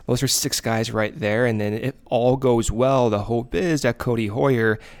Hughes. Those are 6 guys right there. And then if all goes well, the hope is that Cody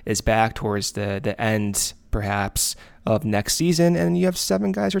Hoyer is back towards the end, perhaps, of next season, and you have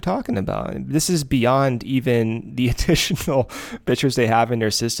 7 guys we're talking about. This is beyond even the additional pitchers they have in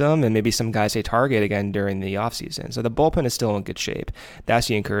their system and maybe some guys they target again during the offseason. So the bullpen is still in good shape. That's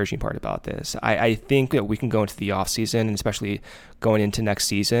the encouraging part about this. I think that we can go into the offseason, and especially going into next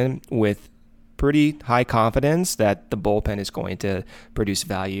season, with pretty high confidence that the bullpen is going to produce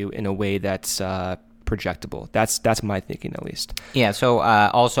value in a way that's projectable. That's my thinking, at least. Yeah. So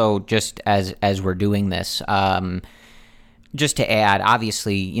also, just as we're doing this, just to add,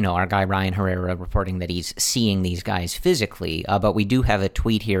 obviously, our guy Ryan Herrera reporting that he's seeing these guys physically, but we do have a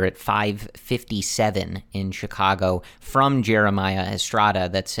tweet here at 5:57 in Chicago from Jeremiah Estrada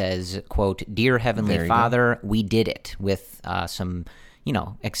that says, quote, "Dear Heavenly Father, we did it," with some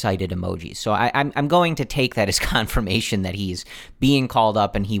excited emojis. So I'm going to take that as confirmation that he's being called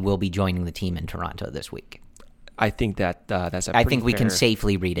up and he will be joining the team in Toronto this week. I think that's a I think we fair, can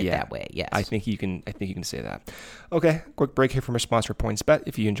safely read it that way. Yes. I think you can say that. Okay, quick break here from our sponsor, PointsBet.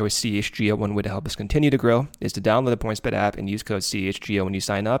 If you enjoy CHGO, one way to help us continue to grow is to download the PointsBet app and use code CHGO when you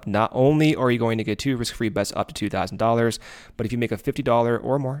sign up. Not only are you going to get 2 risk-free bets up to $2,000, but if you make a $50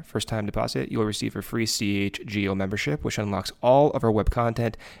 or more first-time deposit, you'll receive a free CHGO membership, which unlocks all of our web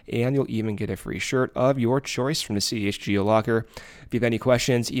content, and you'll even get a free shirt of your choice from the CHGO locker. If you have any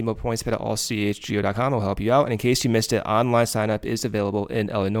questions, email PointsBet at allchgo.com. I'll help you out. And in case you missed it, online sign-up is available in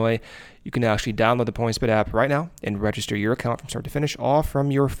Illinois. You can actually download the PointsBet app right now and register your account from start to finish, all from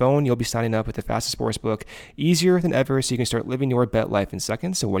your phone. You'll be signing up with the fastest sportsbook, easier than ever, so you can start living your bet life in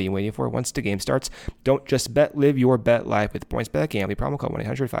seconds. So what are you waiting for? Once the game starts, don't just bet, live your bet life with PointsBet. Gambling promo code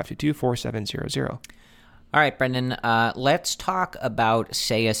 1-800-522-4700. All right, Brendan, let's talk about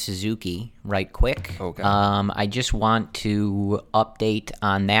Seiya Suzuki right quick. Okay. I just want to update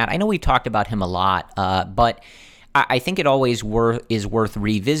on that. I know we've talked about him a lot, but I think it always is worth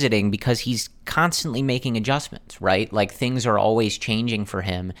revisiting because he's constantly making adjustments, right? Like things are always changing for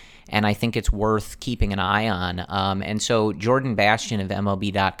him, and I think it's worth keeping an eye on. And so Jordan Bastian of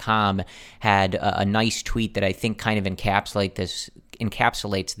MLB.com had a nice tweet that I think kind of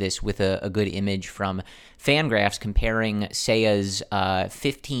encapsulates this with a good image from Fangraphs comparing Seiya's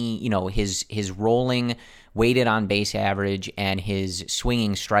 15, his rolling weighted on base average and his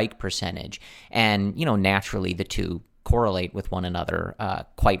swinging strike percentage. And, naturally the two correlate with one another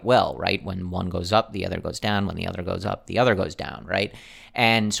quite well, right? When one goes up, the other goes down. When the other goes up, the other goes down, right?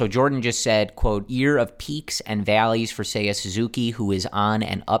 And so Jordan just said, quote, "Year of peaks and valleys for Seiya Suzuki, who is on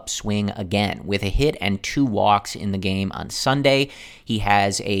an upswing again. With a hit and 2 walks in the game on Sunday, he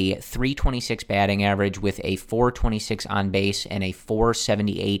has a .326 batting average with a .426 on base and a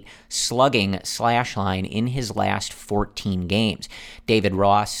 .478 slugging slash line in his last 14 games. David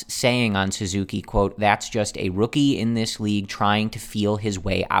Ross saying on Suzuki, quote, "That's just a rookie in this league trying to feel his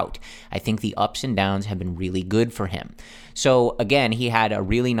way out. I think the ups and downs have been really good for him." So again, he had a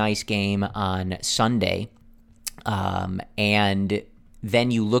really nice game on Sunday, and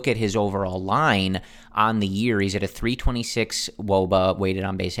then you look at his overall line on the year. He's at a .326 WOBA weighted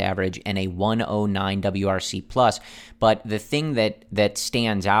on base average and a .109 WRC plus. But the thing that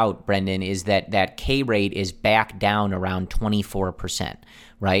stands out, Brendan, is that K rate is back down around 24%,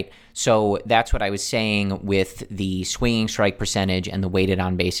 right? So that's what I was saying with the swinging strike percentage and the weighted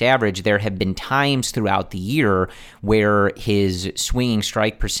on base average. There have been times throughout the year where his swinging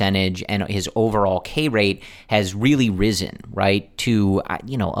strike percentage and his overall K rate has really risen, right? To,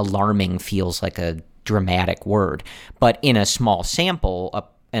 alarming feels like a dramatic word, but in a small sample,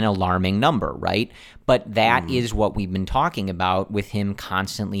 an alarming number, right? But that is what we've been talking about with him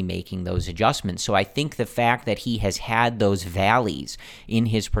constantly making those adjustments. So I think the fact that he has had those valleys in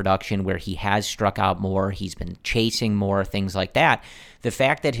his production where he has struck out more, he's been chasing more, things like that, the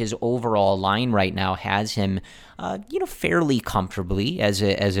fact that his overall line right now has him, fairly comfortably as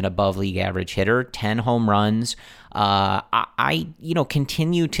an above league average hitter, 10 home runs. I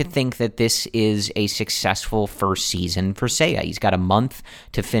continue to think that this is a successful first season for Seiya. He's got a month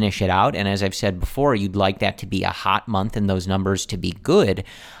to finish it out, and as I've said before, you'd like that to be a hot month and those numbers to be good.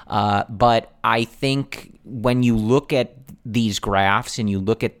 But I think when you look at these graphs and you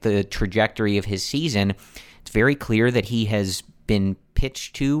look at the trajectory of his season, it's very clear that he has been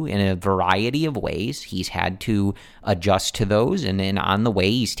pitched to in a variety of ways. He's had to adjust to those, and then on the way,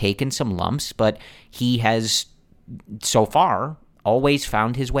 he's taken some lumps, but he has so far always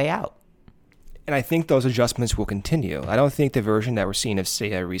found his way out. And I think those adjustments will continue. I don't think the version that we're seeing of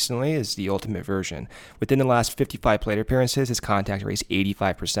Seiya recently is the ultimate version. Within the last 55 plate appearances, his contact rate is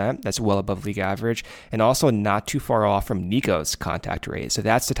 85%. That's well above league average, and also not too far off from Nico's contact rate. So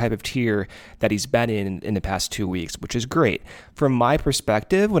that's the type of tier that he's been in the past 2 weeks, which is great. From my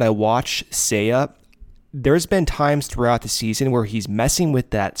perspective, when I watch Seiya, there's been times throughout the season where he's messing with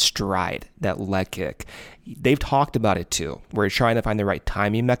that stride, that leg kick. They've talked about it too, where he's trying to find the right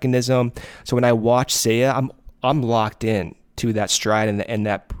timing mechanism. So when I watch Seiya, I'm locked in to that stride and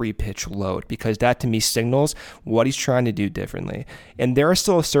that pre-pitch load, because that to me signals what he's trying to do differently. And there are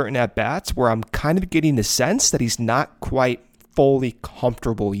still certain at-bats where I'm kind of getting the sense that he's not quite fully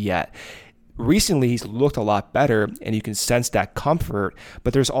comfortable yet. Recently, he's looked a lot better, and you can sense that comfort,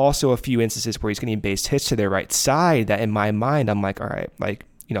 but there's also a few instances where he's getting base hits to their right side that in my mind, I'm like, all right,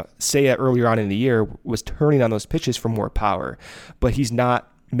 Seiya earlier on in the year was turning on those pitches for more power, but he's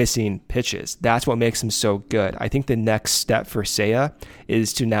not missing pitches. That's what makes him so good. I think the next step for Seiya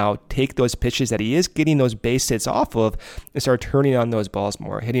is to now take those pitches that he is getting those base hits off of and start turning on those balls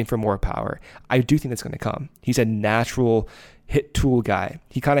more, hitting for more power. I do think that's going to come. He's a natural hit tool guy.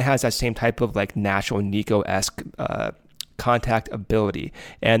 He kind of has that same type of like natural Nico-esque contact ability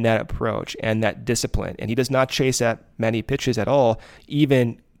and that approach and that discipline. And he does not chase at many pitches at all,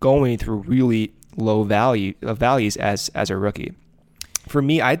 even going through really low values as a rookie. For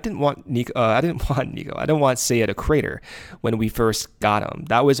me, I didn't want Seiya to crater when we first got him.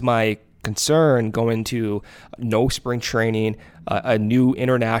 That was my concern going to no spring training, a new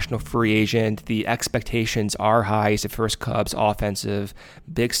international free agent. The expectations are high. He's the first Cubs offensive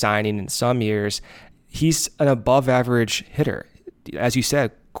big signing in some years. He's an above average hitter. As you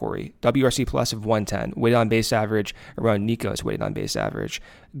said, Corey, WRC plus of 110, weighted on base average around Nico's weighted on base average.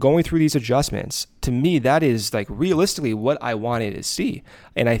 Going through these adjustments, to me, that is like realistically what I wanted to see.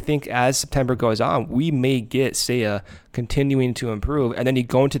 And I think as September goes on, we may get Seiya continuing to improve. And then you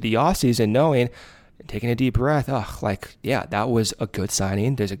go into the offseason knowing, taking a deep breath, that was a good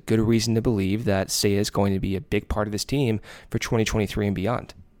signing. There's a good reason to believe that Seiya is going to be a big part of this team for 2023 and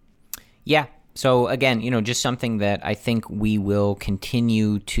beyond. Yeah. So again, just something that I think we will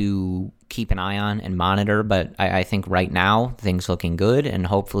continue to keep an eye on and monitor, but I think right now things looking good, and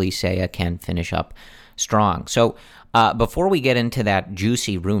hopefully Seiya can finish up strong. So before we get into that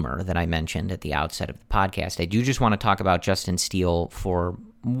juicy rumor that I mentioned at the outset of the podcast, I do just want to talk about Justin Steele for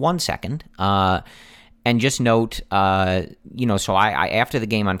 1 second. And just note, so I after the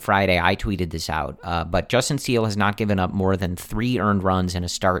game on Friday, I tweeted this out, but Justin Steele has not given up more than 3 earned runs in a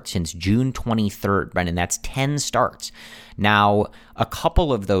start since June 23rd, Brendan. That's 10 starts. Now, a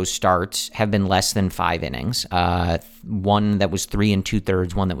couple of those starts have been less than 5 innings, one that was 3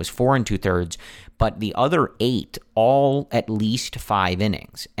 2/3, one that was 4 2/3, but the other 8, all at least 5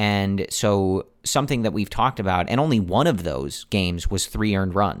 innings. And so something that we've talked about, and only one of those games was 3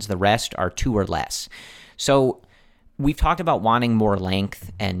 earned runs. The rest are 2 or less. So we've talked about wanting more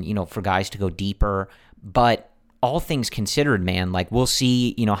length and, for guys to go deeper, but all things considered, man, we'll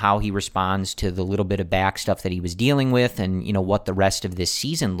see, how he responds to the little bit of back stuff that he was dealing with and, what the rest of this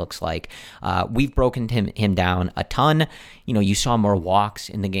season looks like. We've broken him down a ton. You saw more walks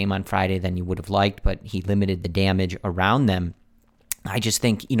in the game on Friday than you would have liked, but he limited the damage around them. I just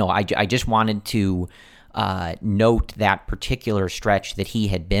think, I just wanted to note that particular stretch that he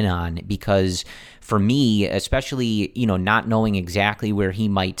had been on, because for me, especially, not knowing exactly where he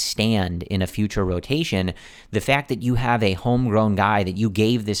might stand in a future rotation, the fact that you have a homegrown guy that you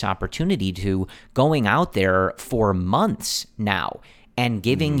gave this opportunity to going out there for months now and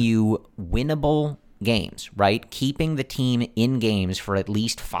giving you winnable games, right? Keeping the team in games for at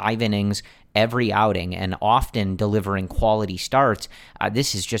least 5 innings every outing and often delivering quality starts.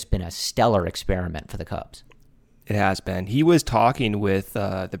 This has just been a stellar experiment for the Cubs. It has been. He was talking with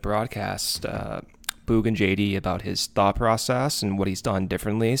the broadcast Boog and JD about his thought process and what he's done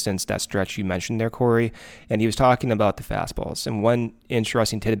differently since that stretch you mentioned there, Corey. And he was talking about the fastballs. And one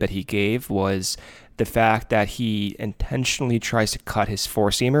interesting tidbit he gave was the fact that he intentionally tries to cut his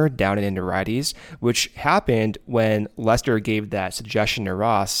four-seamer down and into righties, which happened when Lester gave that suggestion to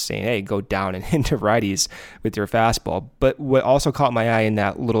Ross saying, hey, go down and into righties with your fastball. But what also caught my eye in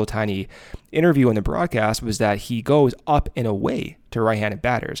that little tiny interview on the broadcast was that he goes up and away to right-handed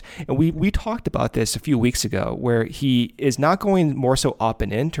batters. And we talked about this a few weeks ago, where he is not going more so up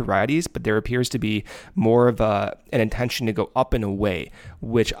and in to righties, but there appears to be more of an intention to go up and away,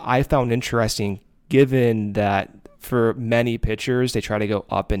 which I found interesting, given that for many pitchers, they try to go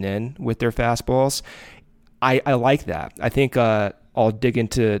up and in with their fastballs. I like that. I think I'll dig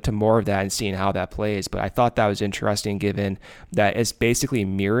into more of that and seeing how that plays. But I thought that was interesting, given that it's basically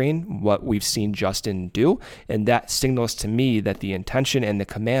mirroring what we've seen Justin do. And that signals to me that the intention and the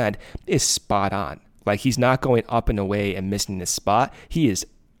command is spot on. Like, he's not going up and away and missing the spot. He is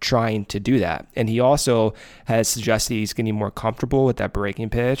trying to do that. And he also has suggested he's getting more comfortable with that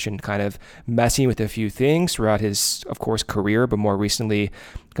breaking pitch and kind of messing with a few things throughout his, of course, career, but more recently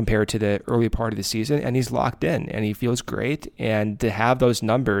compared to the early part of the season. And he's locked in and he feels great. And to have those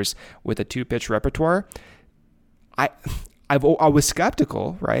numbers with a 2-pitch repertoire, I was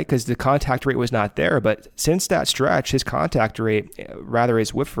skeptical, right? Because the contact rate was not there. But since that stretch, his contact rate, rather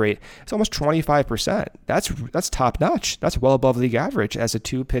his whiff rate, is almost 25%. That's top notch. That's well above league average as a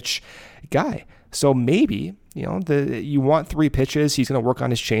 2-pitch guy. So maybe, you want 3 pitches. He's going to work on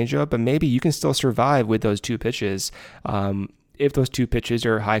his changeup, but maybe you can still survive with those 2 pitches if those 2 pitches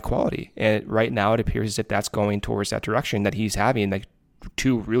are high quality. And right now, it appears as if that's going towards that direction, that he's having like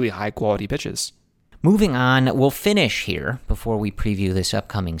 2 really high quality pitches. Moving on, we'll finish here before we preview this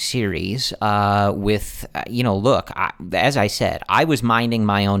upcoming series with, as I said, I was minding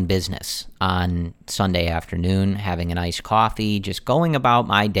my own business on Sunday afternoon, having a nice coffee, just going about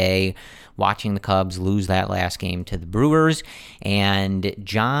my day, watching the Cubs lose that last game to the Brewers, and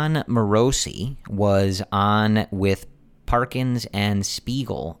John Morosi was on with Parkins and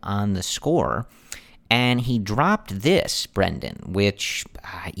Spiegel on the score, and he dropped this, Brendan, which,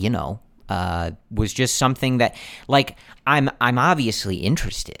 was just something that, like, I'm obviously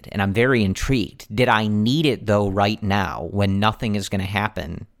interested and I'm very intrigued. Did I need it, though, right now when nothing is going to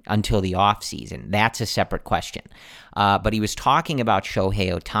happen until the offseason? That's a separate question. But he was talking about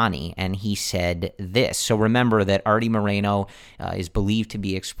Shohei Ohtani, and he said this. So remember that Artie Moreno is believed to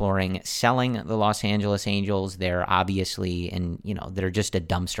be exploring selling the Los Angeles Angels. They're obviously, they're just a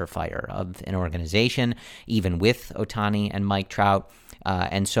dumpster fire of an organization, even with Ohtani and Mike Trout.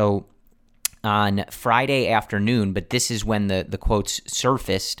 And so on Friday afternoon, but this is when the quotes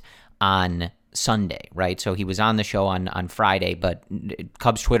surfaced on Sunday, right? So he was on the show on Friday, but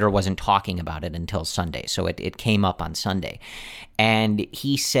Cubs Twitter wasn't talking about it until Sunday. So it came up on Sunday. And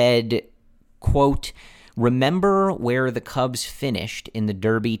he said, quote, "Remember where the Cubs finished in the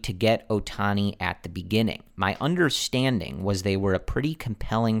Derby to get Ohtani at the beginning. My understanding was they were a pretty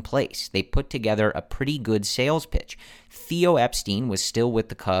compelling place. They put together a pretty good sales pitch. Theo Epstein was still with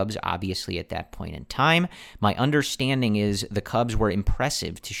the Cubs, obviously, at that point in time. My understanding is the Cubs were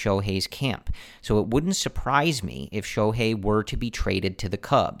impressive to Shohei's camp. So it wouldn't surprise me if Shohei were to be traded to the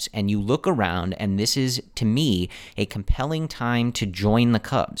Cubs. And you look around, and this is, to me, a compelling time to join the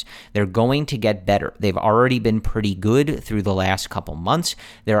Cubs. They're going to get better. They've already been pretty good through the last couple months.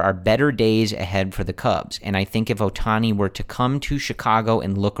 There are better days ahead for the Cubs. And I think if Ohtani were to come to Chicago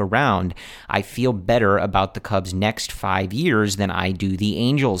and look around, I feel better about the Cubs' next 5 years than I do the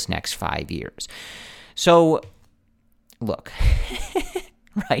Angels' next 5 years." So, look,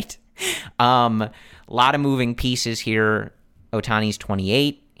 right? A lot of moving pieces here. Ohtani's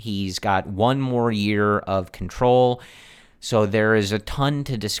 28. He's got one more year of control. So there is a ton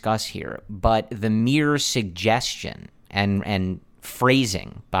to discuss here. But the mere suggestion and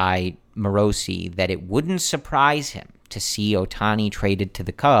phrasing by Morosi that it wouldn't surprise him to see Ohtani traded to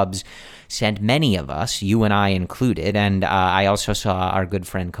the Cubs sent many of us, you and I included, and I also saw our good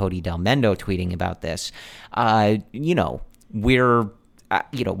friend Cody Del Mendo tweeting about this. We're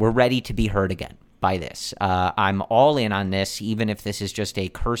ready to be heard again by this. I'm all in on this, even if this is just a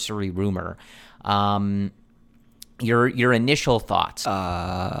cursory rumor. Your initial thoughts?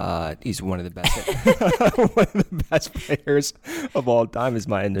 He's one of the best, one of the best players of all time. Is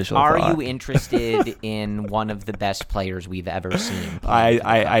my initial thought. Are you interested in one of the best players we've ever seen?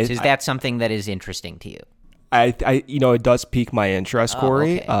 Is that something that is interesting to you? It does pique my interest,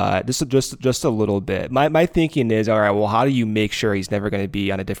 Corey. Okay. Just a little bit. My thinking is, all right, well, how do you make sure he's never going to be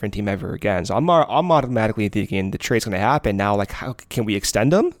on a different team ever again? So I'm automatically thinking the trade's going to happen now. Like, how can we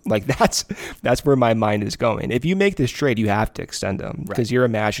extend him? Like, that's where my mind is going. If you make this trade, you have to extend him because you're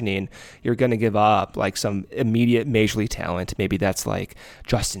imagining you're going to give up like some immediate major league talent. Maybe that's like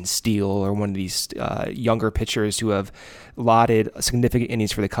Justin Steele or one of these younger pitchers who have lauded significant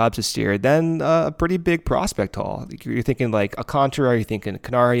innings for the Cubs this year. Then a pretty big prospect haul. You're thinking like Alcantara, you're thinking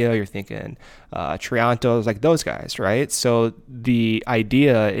Canario, you're thinking Triantos, like those guys, right? So the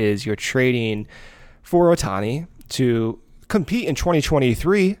idea is you're trading for Ohtani to compete in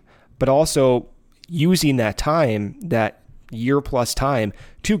 2023, but also using that time, that year plus time,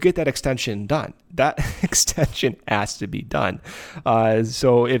 to get that extension done. That extension has to be done.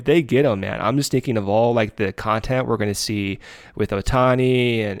 So if they get him, man, I'm just thinking of all like the content we're going to see with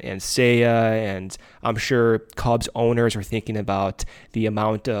Ohtani and Seiya, and I'm sure Cubs owners are thinking about the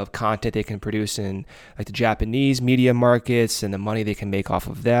amount of content they can produce in like the Japanese media markets and the money they can make off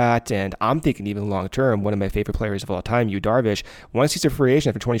of that. And I'm thinking even long term, one of my favorite players of all time, Yu Darvish, once he's a free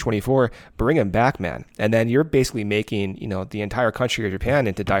agent for 2024, bring him back, man. And then you're basically making, the entire country of Japan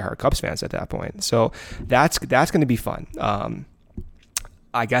into diehard Cubs fans at that point. So that's going to be fun.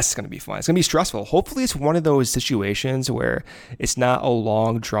 I guess it's going to be fun. It's going to be stressful. Hopefully it's one of those situations where it's not a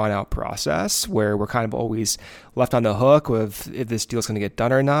long, drawn-out process where we're kind of always left on the hook with if this deal's going to get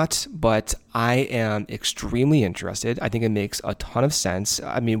done or not. But I am extremely interested. I think it makes a ton of sense.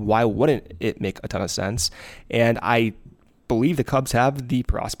 I mean, why wouldn't it make a ton of sense? And I believe the Cubs have the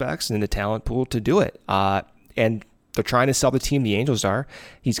prospects and the talent pool to do it. And they're trying to sell the team, the Angels are.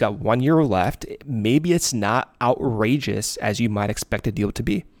 He's got 1 year left. Maybe it's not outrageous as you might expect a deal to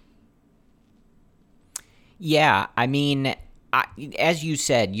be. Yeah, I mean, as you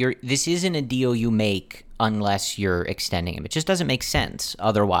said, this isn't a deal you make unless you're extending him. It just doesn't make sense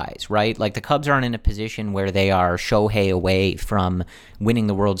otherwise, right? Like the Cubs aren't in a position where they are Shohei away from winning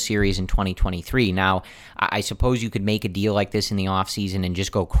the World Series in 2023. Now, I suppose you could make a deal like this in the offseason and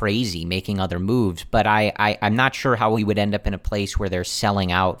just go crazy making other moves, but I'm not sure how we would end up in a place where they're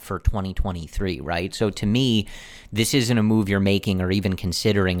selling out for 2023, right? So to me, this isn't a move you're making or even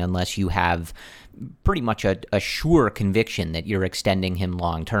considering unless you have pretty much a sure conviction that you're extending him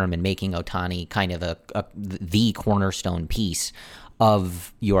long term and making Ohtani kind of the cornerstone piece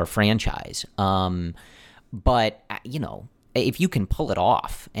of your franchise. But if you can pull it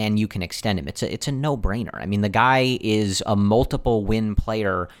off and you can extend him, it's a no-brainer. I mean, the guy is a multiple win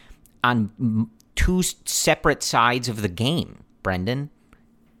player on two separate sides of the game, Brendan.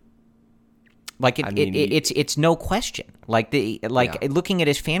 Like it's no question. Looking at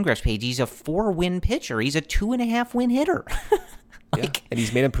his Fangraphs page, he's a 4-win pitcher. He's a 2.5-win hitter. And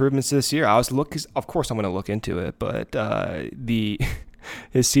he's made improvements this year. Of course, I'm going to look into it, but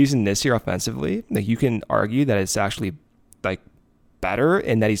his season this year offensively, like you can argue that it's actually like better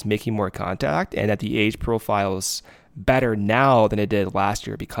and that he's making more contact and that the age profile's better now than it did last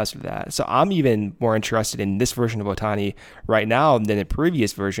year because of that. So I'm even more interested in this version of Ohtani right now than the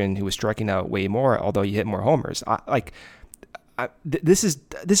previous version, who was striking out way more, although he hit more homers. This is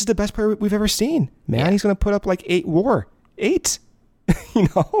the best player we've ever seen, man. Yeah. He's going to put up like 8 WAR. If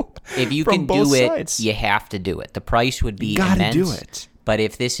you can do it, you have to do it. The price would be immense. Gotta do it. But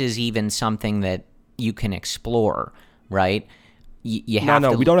if this is even something that you can explore, right? You have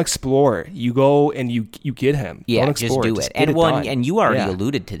to. We don't explore. You go and you get him. Yeah, don't just do it. And you already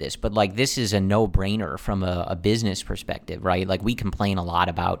alluded to this, but like this is a no-brainer from a business perspective, right? Like we complain a lot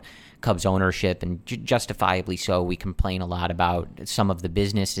about Cubs ownership, and justifiably so. We complain a lot about some of the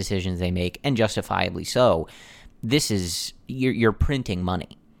business decisions they make, and justifiably so. This is you're printing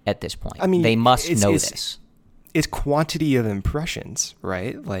money at this point. I mean, they must know this. It's quantity of impressions,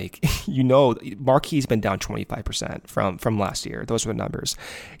 right? Like, Marquee's been down 25% from last year. Those were the numbers.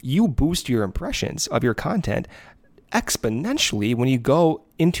 You boost your impressions of your content exponentially when you go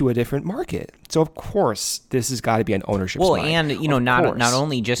into a different market. So, of course, this has got to be an ownership. Well, and, not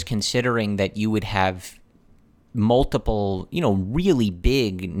only just considering that you would have multiple, really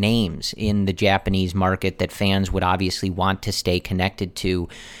big names in the Japanese market that fans would obviously want to stay connected to,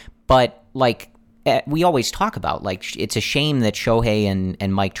 but, like, we always talk about, like, it's a shame that Shohei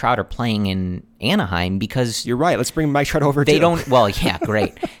and Mike Trout are playing in Anaheim because... You're right. Let's bring Mike Trout over, too.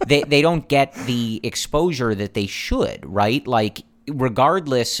 Great. They don't get the exposure that they should, right? Like,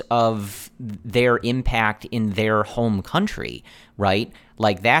 regardless of their impact in their home country, right?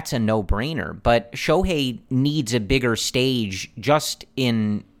 Like, that's a no-brainer. But Shohei needs a bigger stage just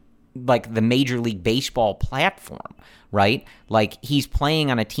in, like, the Major League Baseball platform, right? Like, he's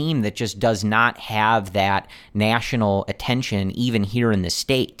playing on a team that just does not have that national attention, even here in the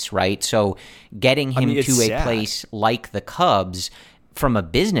States, right? So getting him to a place like the Cubs, from a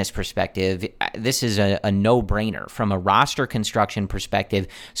business perspective, this is a no-brainer. From a roster construction perspective,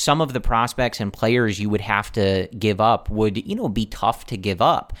 some of the prospects and players you would have to give up would, be tough to give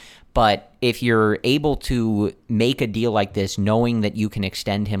up. But if you're able to make a deal like this, knowing that you can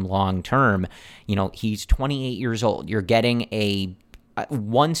extend him long term, he's 28 years old. You're getting a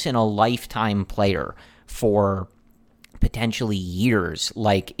once-in-a-lifetime player for potentially years.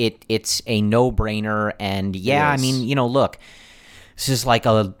 Like, it's a no-brainer. And yeah, look, this is like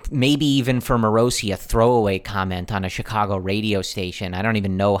maybe even for Morosi, a throwaway comment on a Chicago radio station. I don't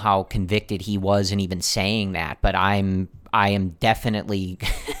even know how convicted he was in even saying that, but I am definitely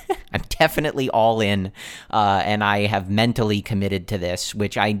I'm definitely all in, and I have mentally committed to this,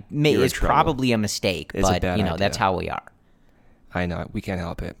 which is probably a mistake, but that's how we are. I know, we can't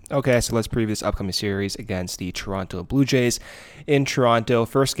help it. Okay, so let's preview this upcoming series against the Toronto Blue Jays in Toronto.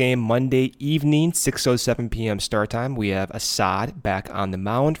 First game Monday evening, 6:07 p.m. start time. We have Assad back on the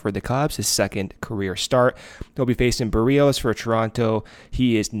mound for the Cubs, his second career start. He'll be facing Barrios for Toronto.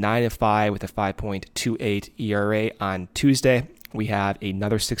 He is 9-5 with a 5.28 ERA on Tuesday. We have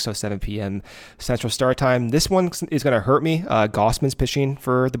another 6:07 p.m. Central start time. This one is going to hurt me. Gossman's pitching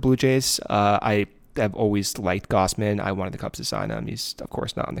for the Blue Jays. I've always liked Gossman. I wanted the Cubs to sign him. He's, of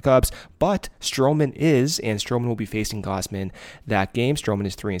course, not on the Cubs. But Stroman is, and Stroman will be facing Gossman that game. Stroman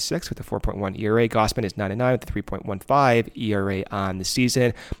is 3-6 with a 4.1 ERA. Gossman is 9-9 with a 3.15 ERA on the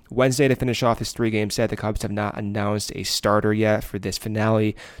season. Wednesday to finish off this three-game set. The Cubs have not announced a starter yet for this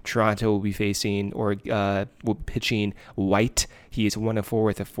finale. Toronto will be facing, will be pitching White. He is 1-4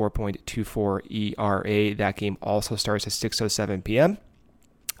 with a 4.24 ERA. That game also starts at 6:07 p.m.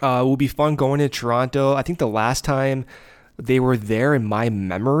 Will be fun going to Toronto. I think the last time they were there in my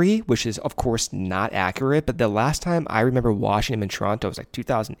memory, which is of course not accurate, but the last time I remember watching them in Toronto was like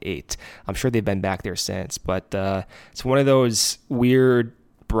 2008. I'm sure they've been back there since, but it's one of those weird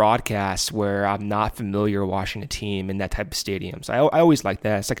broadcasts where I'm not familiar watching a team in that type of stadium. So I always like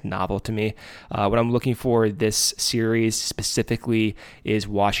that. It's like novel to me. What I'm looking for this series specifically is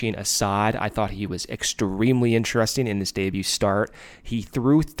watching Assad. I thought he was extremely interesting in his debut start. He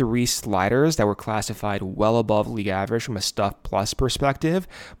threw 3 sliders that were classified well above league average from a stuff plus perspective,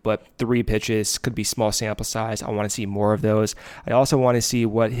 but 3 pitches could be small sample size. I want to see more of those. I also want to see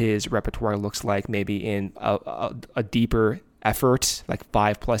what his repertoire looks like, maybe in a deeper effort, like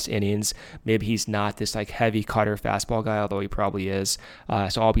 5+ innings. Maybe he's not this like heavy cutter fastball guy, although he probably is.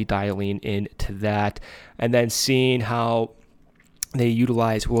 So I'll be dialing into that. And then seeing how they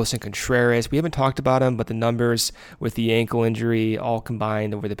utilize Wilson Contreras. We haven't talked about him, but the numbers with the ankle injury all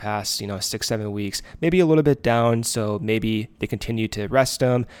combined over the past 6-7 weeks, maybe a little bit down. So maybe they continue to rest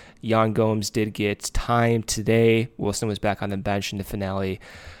him. Yan Gomes did get time today. Wilson was back on the bench in the finale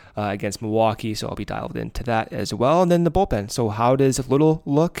against Milwaukee, so I'll be dialed into that as well. And then the bullpen. So how does Little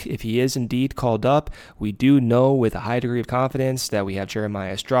look if he is indeed called up? We do know with a high degree of confidence that we have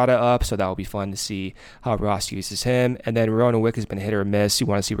Jeremiah Estrada up, so that will be fun to see how Ross uses him. And then Rowan Wick has been hit or miss. You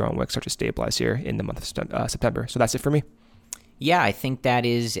want to see Rowan Wick start to stabilize here in the month of September. So that's it for me. Yeah, I think that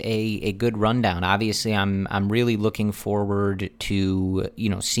is a good rundown. Obviously, I'm really looking forward to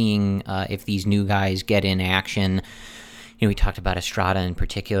seeing if these new guys get in action. We talked about Estrada in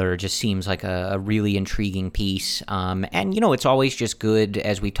particular. It just seems like a really intriguing piece. And, it's always just good,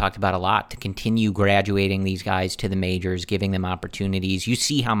 as we've talked about a lot, to continue graduating these guys to the majors, giving them opportunities. You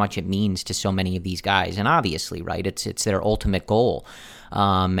see how much it means to so many of these guys. And obviously, right, it's their ultimate goal.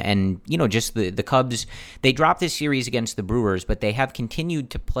 Just the Cubs, they dropped this series against the Brewers, but they have continued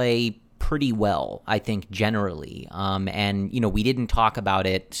to play pretty well, I think, generally. We didn't talk about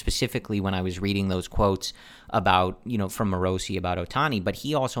it specifically when I was reading those quotes about, from Morosi about Ohtani, but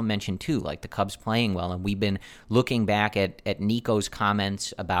he also mentioned too, like the Cubs playing well. And we've been looking back at Nico's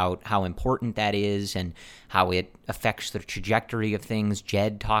comments about how important that is and how it affects the trajectory of things.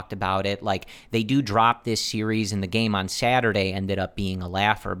 Jed talked about it. Like, they do drop this series, and the game on Saturday ended up being a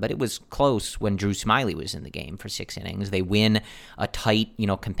laugher, but it was close when Drew Smyly was in the game for 6 innings. They win a tight,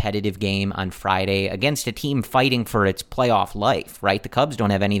 competitive game on Friday against a team fighting for its playoff life, right? The Cubs don't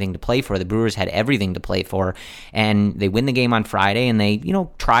have anything to play for. The Brewers had everything to play for, and they win the game on Friday, and they,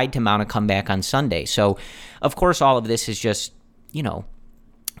 tried to mount a comeback on Sunday. So, of course, all of this is just,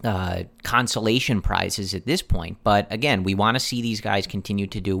 consolation prizes at this point. But again, we want to see these guys continue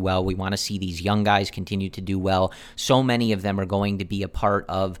to do well. We want to see these young guys continue to do well. So many of them are going to be a part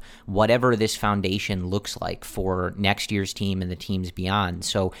of whatever this foundation looks like for next year's team and the teams beyond.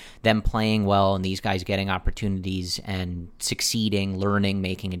 So them playing well and these guys getting opportunities and succeeding, learning,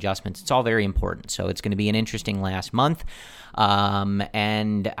 making adjustments, it's all very important. So it's going to be an interesting last month.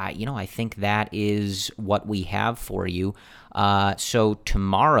 I think that is what we have for you. So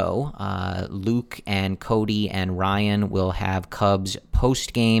tomorrow, Luke and Cody and Ryan will have Cubs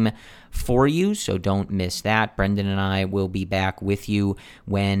post-game for you, so don't miss that. Brendan and I will be back with you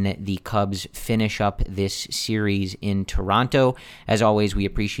when the Cubs finish up this series in Toronto. As always, we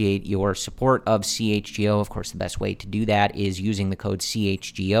appreciate your support of CHGO. Of course, the best way to do that is using the code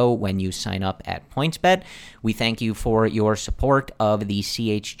CHGO when you sign up at PointsBet. We thank you for your support of the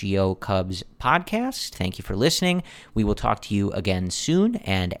CHGO Cubs podcast. Thank you for listening. We will talk to you again soon,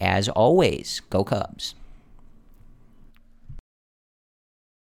 and as always, go Cubs.